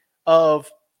stories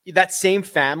of that same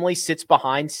family sits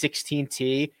behind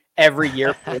 16T every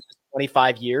year for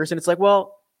 25 years. And it's like, well,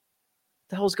 what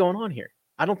the hell's going on here?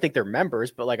 I don't think they're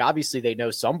members, but like, obviously they know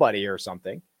somebody or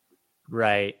something.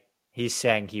 Right. He's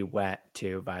saying he went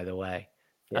too, by the way.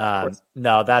 Yeah,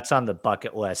 no, that's on the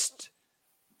bucket list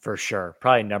for sure.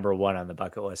 Probably number 1 on the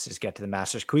bucket list is get to the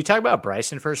Masters. Can we talk about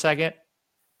Bryson for a second?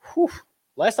 Whew.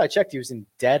 Last I checked, he was in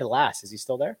dead last. Is he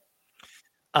still there?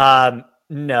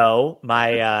 No,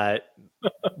 my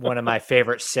one of my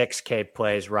favorite 6K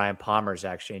plays, Ryan Palmer's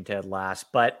actually in dead last,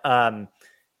 but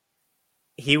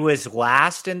he was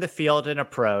last in the field in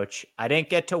approach. I didn't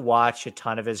get to watch a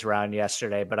ton of his round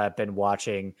yesterday, but I've been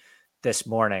watching this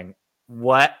morning.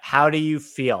 How do you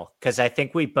feel? Because I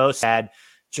think we both said,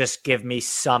 just give me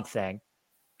something.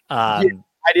 I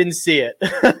didn't see it.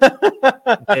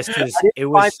 It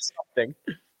was something.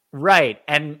 Right.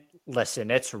 And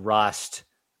listen, it's rust.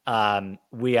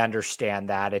 We understand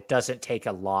that it doesn't take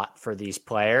a lot for these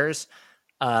players.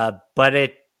 But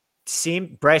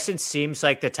Bryson seems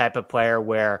like the type of player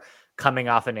where coming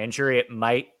off an injury, it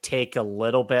might take a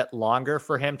little bit longer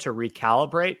for him to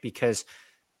recalibrate because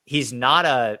he's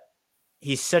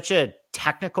such a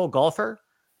technical golfer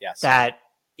Yes. that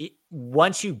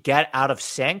once you get out of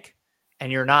sync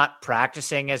and you're not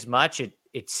practicing as much,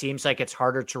 it seems like it's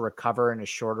harder to recover in a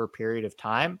shorter period of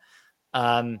time.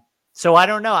 So I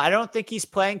don't know. I don't think he's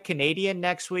playing Canadian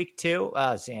next week too.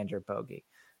 Xander bogey,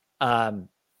 or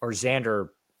Xander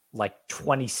like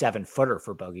 27 footer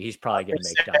for bogey. He's probably going to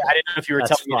make double. I didn't know if you were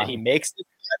telling me that he makes it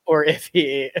or if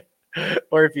he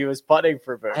was putting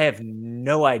for bogey. I have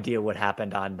no idea what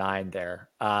happened on 9 there.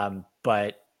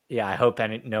 But yeah, I hope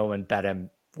no one bet him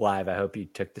live. I hope you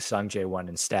took the Sungjae one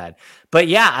instead. But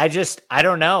yeah, I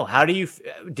don't know.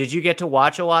 Did you get to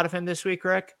watch a lot of him this week,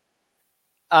 Rick?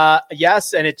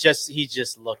 Yes, and he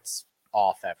just looked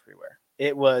off everywhere.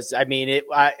 It was, I mean,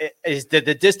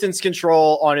 the distance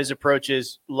control on his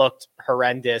approaches looked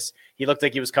horrendous. He looked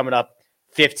like he was coming up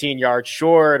 15 yards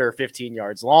short or 15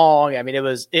 yards long. I mean,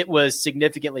 it was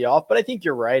significantly off, but I think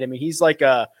you're right. I mean, he's like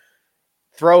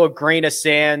throw a grain of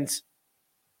sand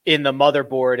in the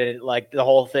motherboard and like the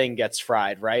whole thing gets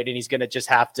fried, right? And he's going to just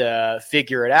have to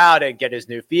figure it out and get his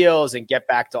new feels and get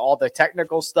back to all the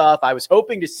technical stuff. I was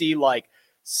hoping to see like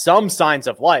some signs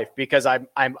of life because I'm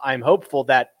hopeful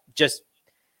that just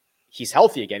he's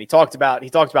healthy again. He talked about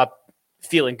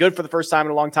feeling good for the first time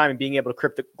in a long time and being able to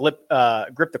grip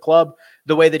the club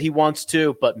the way that he wants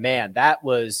to. But man, that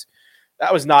was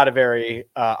not a very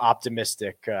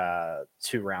optimistic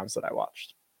 2 rounds that I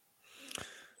watched.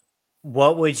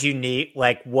 What would you need?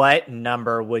 Like, what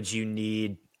number would you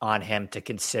need on him to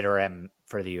consider him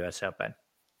for the U.S. Open?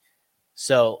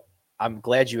 So I'm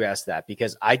glad you asked that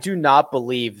because I do not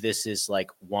believe this is like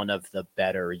one of the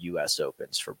better U.S.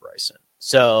 Opens for Bryson.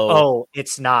 So,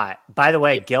 it's not. By the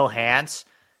way, Gil Hanse,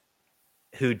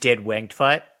 who did Winged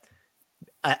Foot,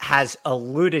 has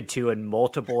alluded to in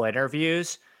multiple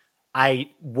interviews,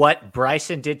 what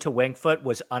Bryson did to Winged Foot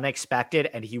was unexpected,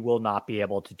 and he will not be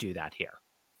able to do that here.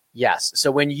 Yes.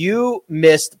 So when you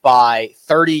missed by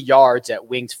 30 yards at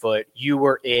Winged Foot, you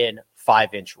were in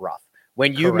 5-inch rough.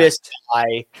 When you missed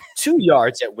by 2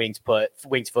 yards at Winged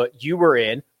Foot, you were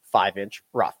in 5-inch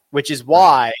rough, which is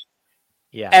why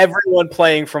everyone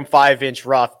playing from 5-inch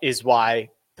rough is why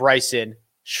Bryson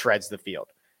shreds the field.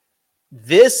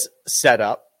 This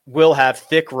setup will have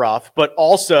thick rough, but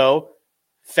also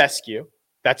fescue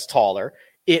that's taller.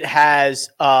 It has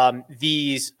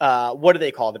these, what do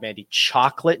they call them, Andy?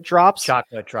 Chocolate drops?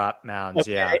 Chocolate drop mounds,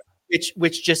 okay. Yeah.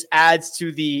 Which just adds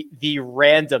to the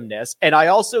randomness. And I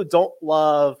also don't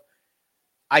love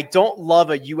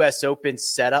a U.S. Open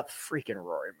setup. Freaking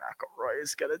Rory McIlroy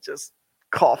is going to just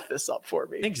cough this up for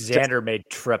me. I think Xander made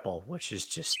triple, which is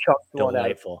just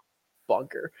delightful.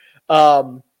 Bunker.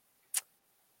 I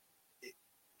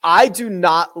do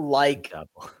not like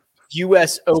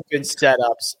U.S. Open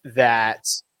setups that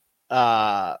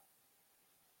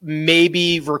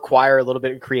maybe require a little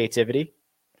bit of creativity.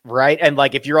 Right. And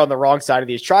like, if you're on the wrong side of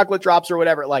these chocolate drops or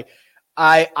whatever, like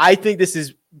I think this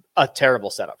is a terrible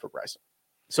setup for Bryson.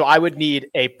 So I would need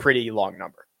a pretty long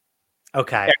number.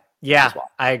 Okay. Yeah.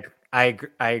 Well. I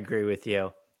agree with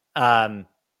you. That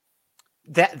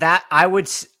I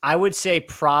would say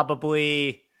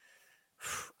probably,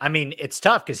 I mean, it's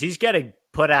tough because he's getting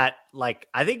put at like,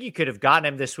 I think you could have gotten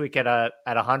him this week at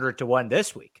 100 to 1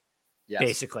 this week,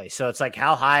 basically. So it's like,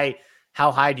 how high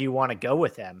do you want to go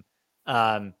with him?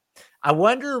 I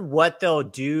wonder what they'll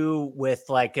do with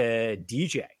like a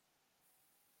DJ.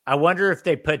 I wonder if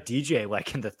they put DJ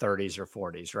like in the 30s or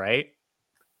 40s, right?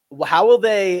 Well, how will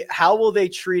they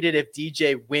treat it if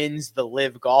DJ wins the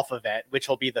Live Golf event, which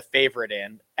will be the favorite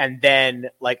in, and then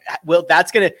like,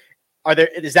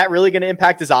 is that really going to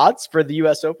impact his odds for the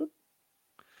U.S. Open?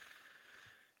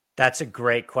 That's a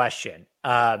great question.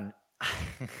 That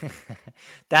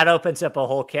opens up a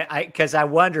whole because I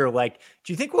wonder, like,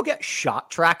 do you think we'll get shot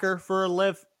tracker for a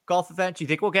Live Golf event? Do you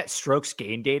think we'll get strokes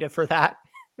gain data for that?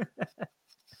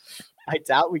 I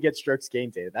doubt we get strokes gain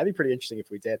data. That'd be pretty interesting if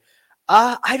we did.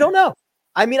 I don't know.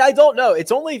 I mean, I don't know.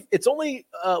 It's only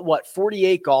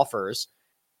 48 golfers,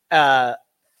 and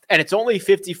it's only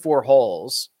 54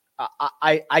 holes.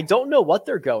 I don't know what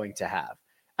they're going to have.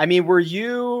 I mean,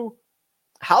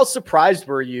 how surprised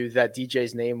were you that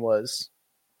DJ's name was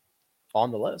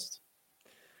on the list?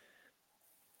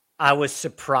 I was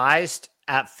surprised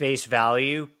at face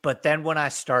value, but then when I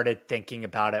started thinking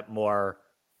about it more,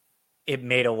 it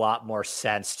made a lot more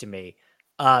sense to me.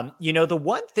 The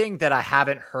one thing that I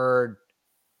haven't heard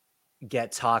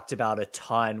get talked about a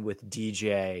ton with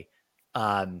DJ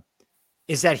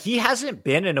is that he hasn't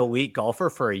been an elite golfer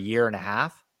for a year and a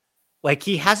half. Like,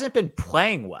 he hasn't been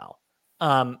playing well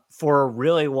for a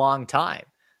really long time.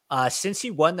 Since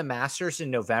he won the Masters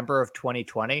in November of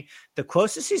 2020, the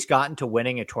closest he's gotten to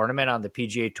winning a tournament on the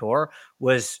PGA Tour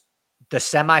was the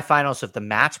semifinals of the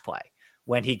match play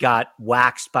when he got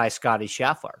waxed by Scottie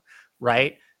Scheffler,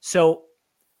 right? So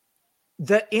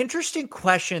the interesting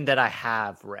question that I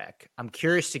have, Rick, I'm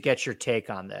curious to get your take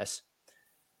on this.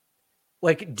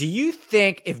 Like, do you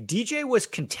think if DJ was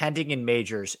contending in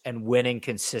majors and winning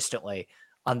consistently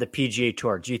on the PGA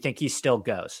Tour, do you think he still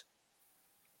goes?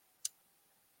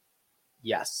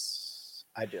 Yes,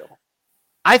 I do.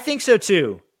 I think so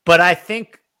too. But I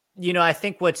think, I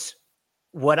think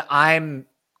what I'm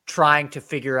trying to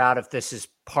figure out if this is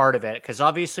part of it, because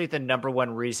obviously the number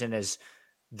one reason is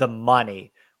the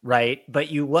money, right? But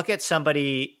you look at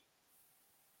somebody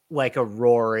like a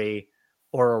Rory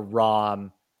or a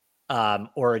Rahm,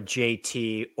 or a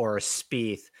JT or a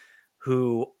Spieth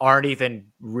who aren't even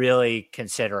really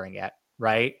considering it,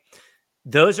 right?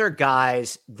 Those are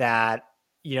guys that,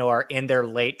 are in their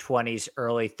late 20s,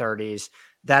 early 30s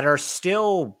that are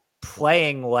still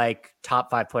playing like top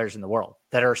 5 players in the world,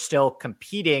 that are still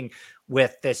competing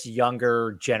with this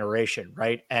younger generation,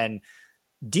 right? And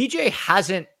DJ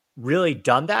hasn't really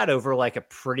done that over like a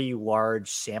pretty large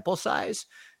sample size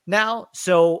now.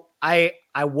 So I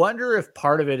wonder if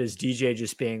part of it is DJ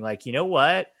just being like, you know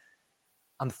what?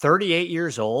 I'm 38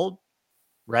 years old,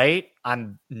 right?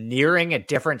 I'm nearing a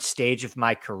different stage of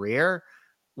my career.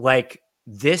 Like,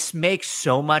 this makes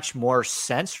so much more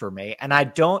sense for me. And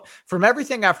from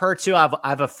everything I've heard too, I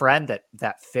have a friend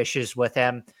that fishes with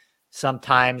him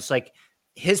sometimes. Like,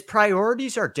 his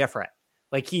priorities are different.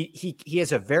 Like, he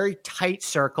has a very tight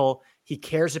circle. He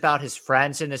cares about his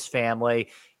friends and his family.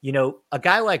 A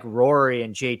guy like Rory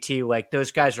and JT, like,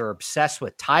 those guys are obsessed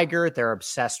with Tiger. They're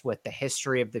obsessed with the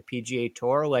history of the PGA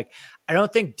Tour. Like, I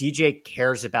don't think DJ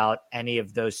cares about any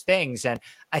of those things. And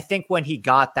I think when he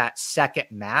got that second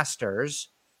Masters,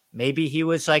 maybe he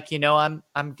was like,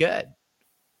 I'm good.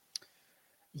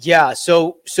 Yeah.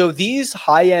 So these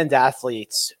high-end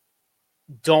athletes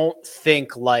don't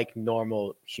think like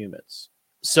normal humans.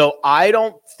 So I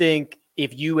don't think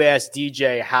if you ask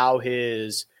DJ how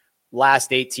his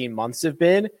last 18 months have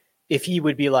been, if he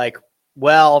would be like,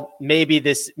 well, maybe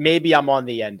I'm on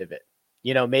the end of it.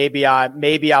 Maybe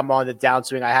I'm on the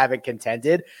downswing. I haven't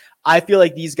contended. I feel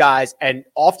like these guys, and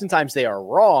oftentimes they are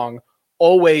wrong,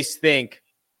 always think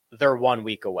they're 1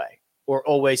 week away or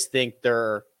always think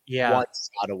they're one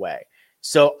shot away.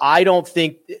 So I don't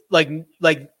think like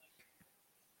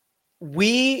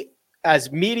we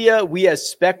as media, we as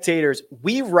spectators,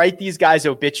 we write these guys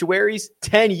obituaries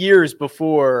 10 years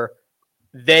before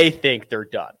they think they're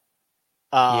done.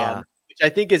 Which I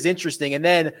think is interesting. And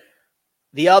then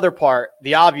the other part,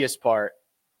 the obvious part,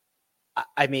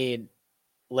 I mean,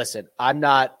 listen, I'm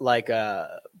not like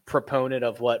a proponent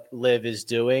of what Liv is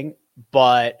doing,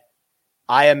 but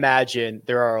I imagine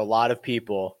there are a lot of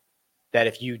people that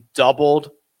if you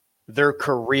doubled their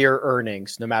career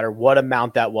earnings, no matter what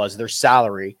amount that was, their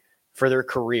salary for their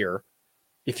career,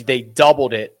 if they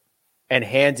doubled it and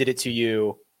handed it to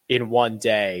you in one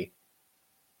day,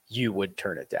 you would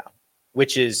turn it down,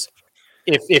 which is,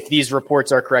 if these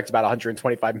reports are correct, about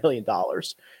 $125 million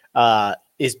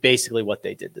is basically what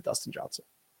they did to Dustin Johnson.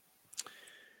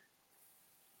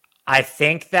 I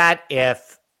think that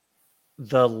if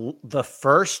the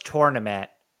first tournament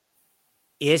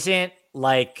isn't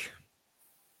like,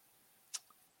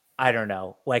 I don't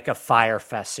know, like a Fire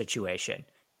Fest situation,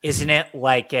 isn't it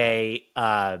like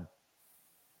an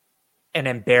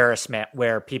embarrassment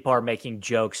where people are making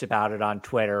jokes about it on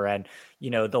Twitter and,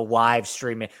 the live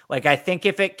streaming. Like, I think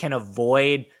if it can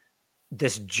avoid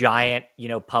this giant,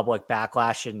 public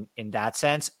backlash in that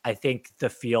sense, I think the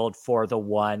field for the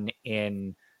one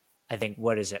in, I think,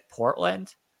 what is it,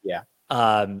 Portland? Yeah.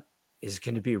 Is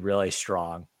going to be really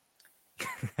strong.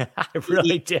 I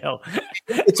really do.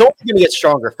 It's only going to get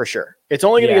stronger for sure. It's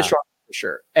only going to get stronger for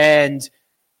sure. And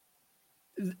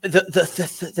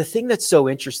the thing that's so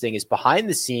interesting is behind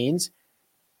the scenes,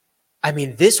 I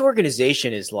mean, this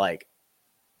organization is like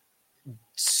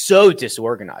so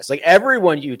disorganized. Like,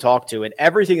 everyone you talk to and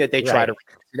everything that they try to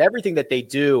and everything that they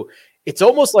do, it's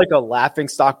almost like a laughing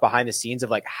stock behind the scenes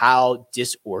of like how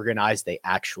disorganized they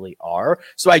actually are.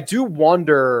 So I do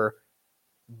wonder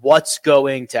what's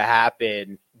going to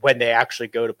happen when they actually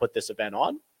go to put this event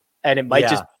on. And it might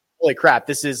just, holy crap,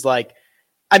 this is like,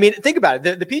 I mean, think about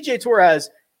it. The PGA Tour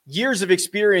has years of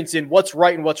experience in what's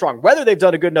right and what's wrong. Whether they've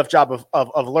done a good enough job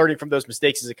of learning from those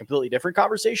mistakes is a completely different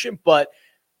conversation, but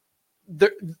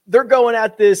they're going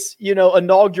at this,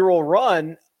 inaugural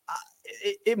run.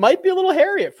 It might be a little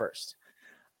hairy at first.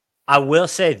 I will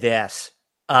say this,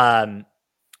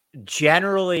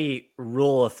 generally,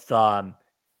 rule of thumb,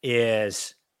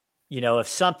 is, if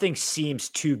something seems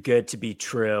too good to be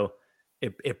true,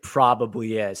 it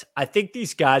probably is. I think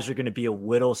these guys are going to be a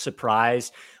little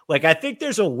surprised. Like, I think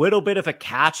there's a little bit of a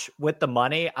catch with the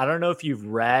money. I don't know if you've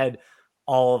read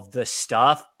all of the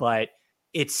stuff, but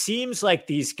it seems like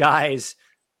these guys,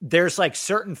 there's like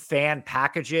certain fan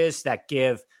packages that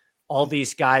give all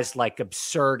these guys like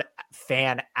absurd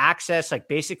fan access. Like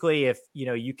basically if,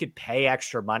 you could pay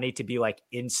extra money to be like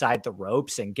inside the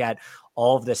ropes and get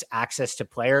all of this access to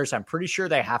players, I'm pretty sure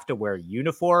they have to wear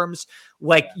uniforms.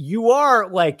 Like you are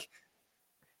like,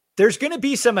 there's going to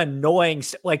be some annoying,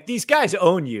 like these guys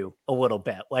own you a little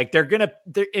bit. Like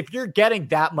if you're getting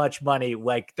that much money,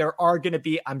 like there are going to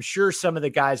be, I'm sure some of the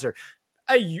guys are,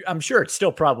 I'm sure it's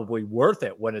still probably worth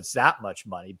it when it's that much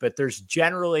money, but there's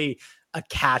generally a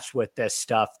catch with this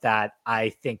stuff that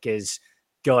I think is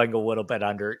going a little bit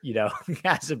under,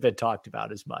 hasn't been talked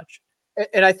about as much.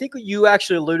 And I think you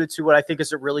actually alluded to what I think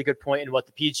is a really good point in what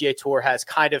the PGA Tour has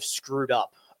kind of screwed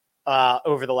up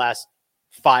over the last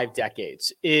 5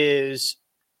 decades is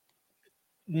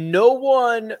no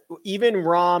one, even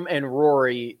Rahm and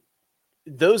Rory,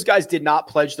 those guys did not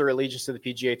pledge their allegiance to the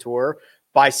PGA Tour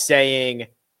by saying,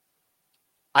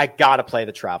 I got to play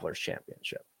the Travelers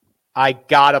Championship. I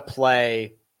got to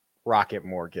play Rocket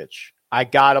Mortgage. I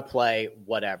got to play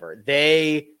whatever.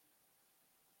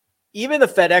 Even the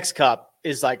FedEx Cup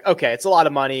is like, okay, it's a lot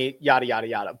of money, yada, yada,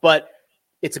 yada. But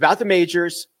it's about the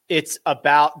majors. It's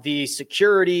about the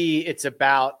security. It's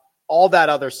about all that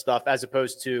other stuff as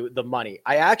opposed to the money.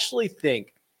 I actually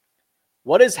think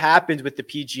what has happened with the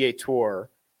PGA Tour,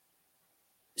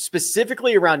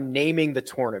 specifically around naming the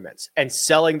tournaments and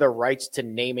selling the rights to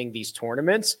naming these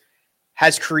tournaments,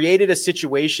 has created a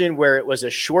situation where it was a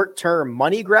short-term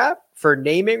money grab for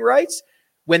naming rights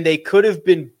when they could have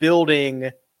been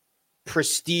building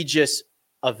prestigious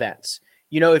events.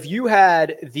 If you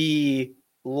had the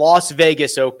Las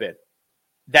Vegas Open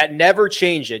that never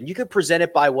changed it, and you could present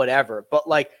it by whatever, but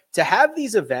like to have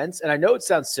these events, and I know it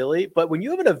sounds silly, but when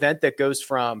you have an event that goes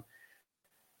from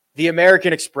the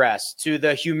American Express to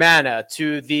the Humana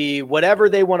to the whatever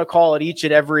they want to call it each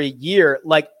and every year,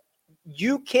 like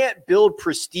you can't build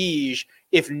prestige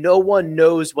if no one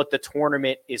knows what the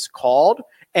tournament is called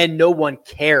and no one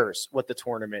cares what the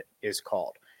tournament is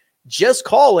called. Just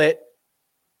call it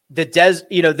the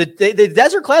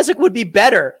Desert Classic would be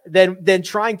better than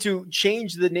trying to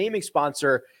change the naming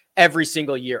sponsor every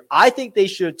single year. I think they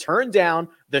should turn down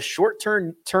the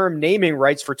short-term naming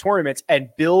rights for tournaments and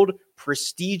build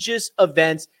prestigious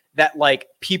events that like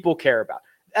people care about.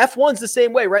 F1's the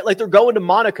same way, right? Like they're going to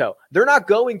Monaco. They're not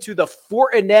going to the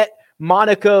Fortinet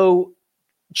Monaco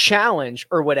Challenge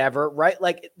or whatever, right?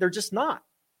 Like they're just not.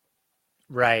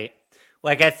 Right.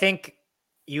 Like I think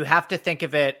you have to think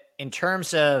of it in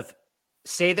terms of,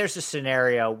 say there's a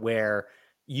scenario where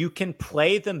you can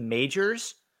play the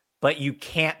majors, but you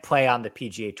can't play on the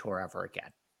PGA Tour ever again.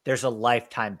 There's a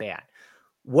lifetime ban.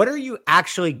 What are you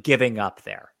actually giving up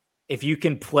there? If you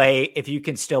can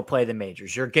still play the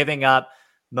majors, you're giving up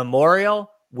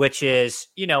Memorial, which is,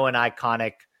 an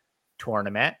iconic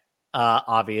tournament.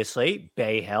 Obviously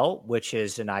Bay Hill, which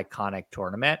is an iconic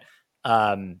tournament.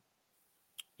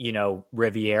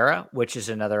 Riviera, which is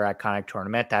another iconic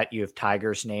tournament that you have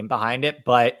Tiger's name behind it.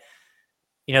 But,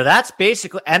 that's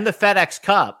basically, and the FedEx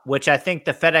Cup, which I think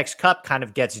the FedEx Cup kind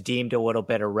of gets deemed a little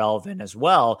bit irrelevant as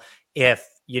well. If,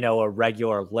 a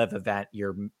regular live event,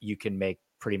 you can make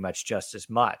pretty much just as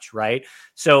much, right?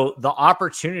 So the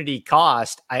opportunity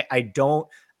cost, I don't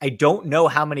know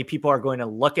how many people are going to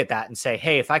look at that and say,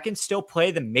 hey, if I can still play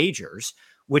the majors,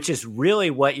 which is really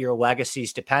what your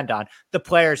legacies depend on. The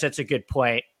Players, that's a good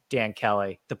point, Dan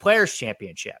Kelly. The Players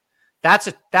Championship, that's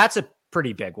a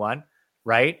pretty big one,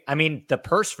 right? I mean, the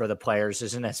purse for the Players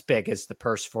isn't as big as the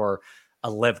purse for a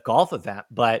live golf event,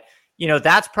 but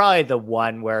that's probably the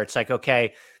one where it's like,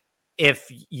 okay, if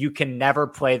you can never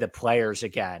play the Players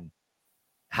again,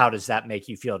 how does that make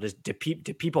you feel? Do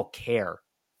people care?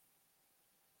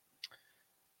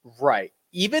 Right.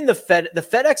 Even the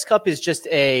FedEx Cup is just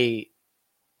a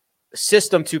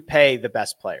system to pay the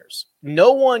best players.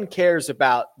 No one cares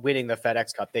about winning the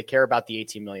FedEx Cup. They care about the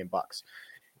 $18 million.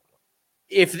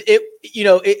 If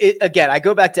it again, I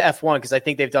go back to F1 because I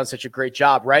think they've done such a great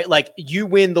job, right? Like you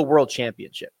win the world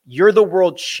championship. You're the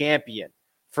world champion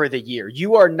for the year.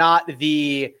 You are not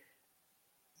the,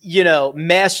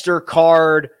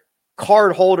 MasterCard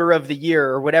card holder of the year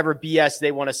or whatever BS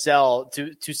they want to sell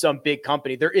to some big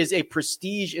company. There is a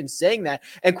prestige in saying that.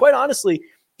 And quite honestly,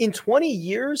 in 20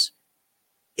 years,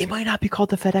 it might not be called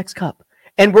the FedEx Cup.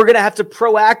 And we're going to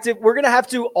have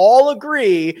to all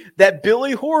agree that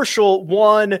Billy Horschel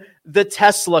won the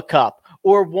Tesla Cup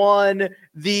or won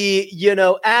the,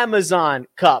 Amazon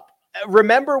Cup.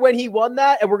 Remember when he won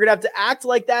that? And we're going to have to act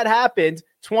like that happened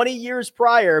 20 years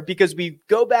prior because we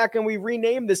go back and we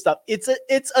rename this stuff. It's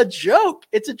a joke.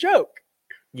 It's a joke.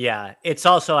 Yeah. It's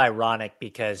also ironic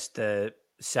because the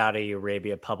Saudi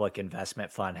Arabia Public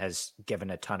Investment Fund has given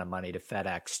a ton of money to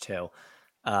FedEx too,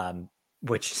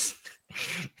 which is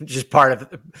just part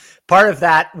of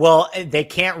that. Well, they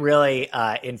can't really,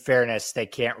 in fairness, they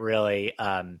can't really,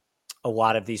 a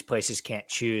lot of these places can't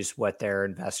choose what their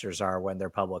investors are when they're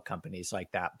public companies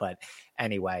like that. But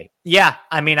anyway, yeah,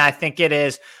 I mean, I think it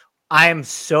is. I am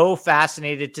so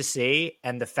fascinated to see.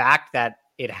 And the fact that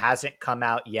it hasn't come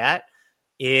out yet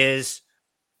is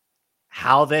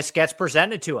how this gets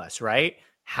presented to us, right?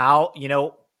 How,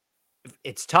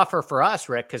 it's tougher for us,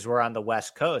 Rick, because we're on the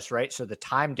West Coast, right? So the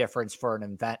time difference for an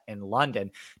event in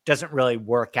London doesn't really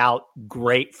work out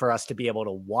great for us to be able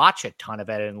to watch a ton of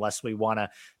it unless we want to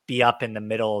be up in the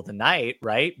middle of the night,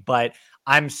 right? But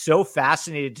I'm so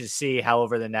fascinated to see how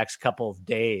over the next couple of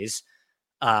days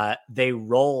they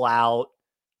roll out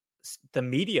the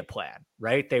media plan,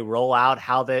 right? They roll out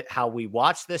how we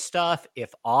watch this stuff,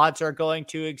 if odds are going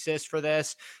to exist for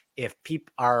this, if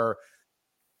people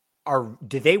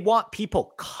do they want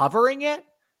people covering it?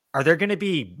 Is there going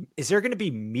to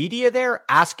be media there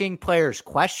asking players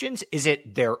questions? Is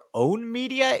it their own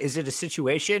media? Is it a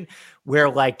situation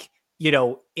where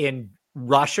in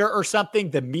Russia or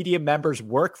something, the media members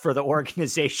work for the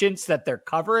organizations that they're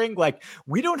covering?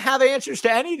 We don't have answers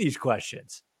to any of these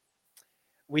questions.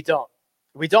 We don't.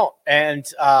 And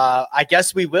I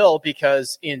guess we will,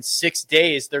 because in 6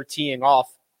 days they're teeing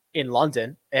off in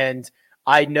London. And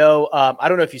I know, I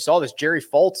don't know if you saw this, Jerry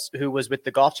Foltz, who was with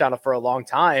the Golf Channel for a long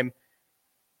time,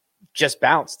 just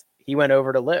bounced. He went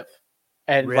over to Live.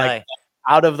 And really?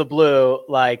 Out of the blue,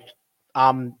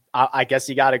 I guess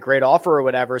he got a great offer or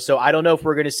whatever. So I don't know if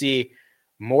we're going to see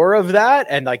more of that.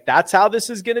 And that's how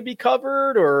this is going to be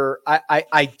covered, or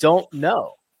I don't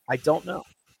know. I don't know.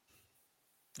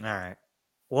 All right.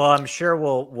 Well, I'm sure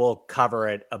we'll cover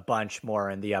it a bunch more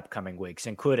in the upcoming weeks,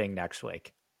 including next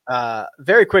week.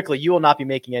 Very quickly, you will not be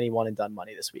making any one and done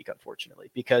money this week,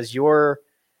 unfortunately, because your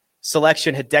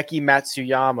selection, Hideki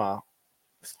Matsuyama,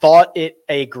 thought it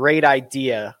a great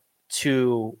idea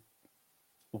to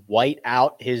white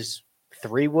out his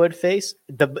 3-wood face.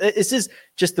 This is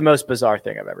just the most bizarre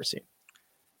thing I've ever seen.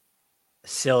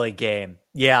 Silly game.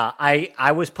 Yeah,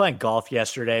 I was playing golf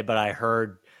yesterday, but I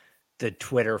heard the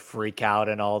Twitter freak out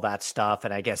and all that stuff.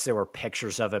 And I guess there were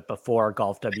pictures of it before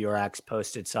Golf WRX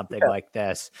posted something like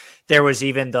this. There was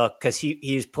even because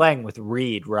he's playing with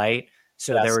Reed, right?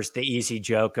 So yes. There was the easy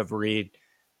joke of Reed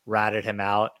ratted him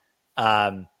out.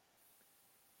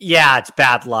 Yeah, it's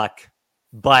bad luck.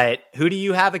 But who do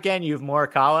you have again? You have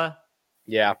Morikawa?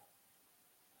 Yeah.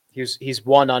 He's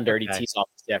 1 under and he tees off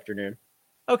this afternoon.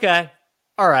 Okay.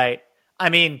 All right. I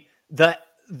mean,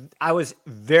 I was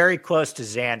very close to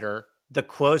Xander. The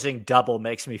closing double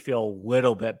makes me feel a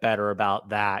little bit better about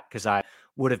that, because I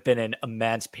would have been in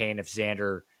immense pain if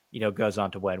Xander, goes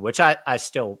on to win, which I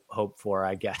still hope for,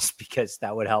 I guess, because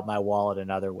that would help my wallet in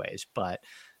other ways. But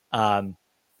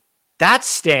that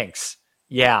stinks.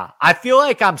 Yeah, I feel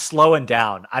like I'm slowing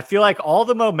down. I feel like all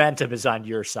the momentum is on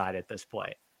your side at this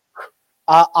point.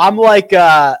 I'm like,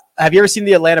 have you ever seen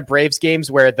the Atlanta Braves games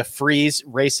where the freeze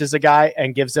races a guy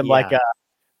and gives him like a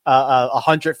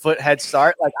 100-foot head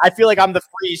start? I feel like I'm the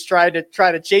freeze trying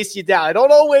to chase you down. I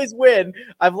don't always win.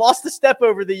 I've lost a step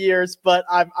over the years, but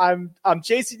I'm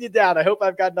chasing you down. I hope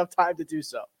I've got enough time to do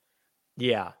so.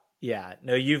 Yeah.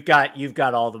 No, you've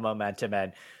got all the momentum,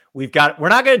 and we're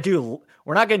not going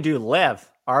to do Live,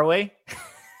 are we?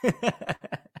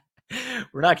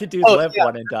 We're not going to do Live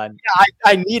one and done. Yeah,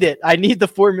 I need it. I need the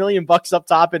 $4 million up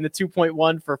top and the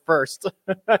 2.1 for first.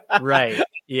 Right.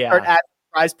 Yeah. Start adding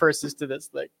prize purses to this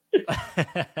thing.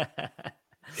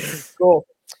 Cool.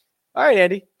 All right,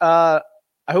 Andy. I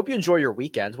hope you enjoy your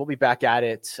weekend. We'll be back at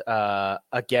it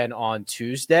again on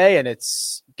Tuesday, and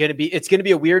it's gonna be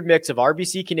a weird mix of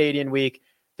RBC Canadian Week.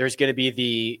 There's gonna be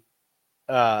the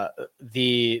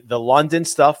London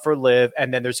stuff for Live,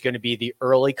 and then there's going to be the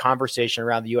early conversation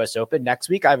around the US Open next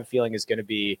week. I have a feeling is going to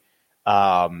be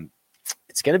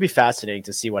it's going to be fascinating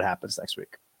to see what happens next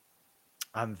week.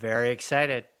 I'm very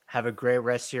excited. Have a great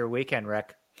rest of your weekend,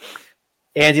 Rick.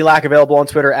 Andy Lack, available on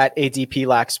Twitter at ADP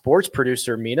Lack Sports.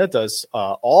 Producer Mina does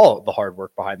all the hard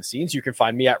work behind the scenes. You can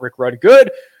find me at Rick Run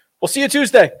Good. We'll see you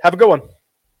Tuesday. Have a good one.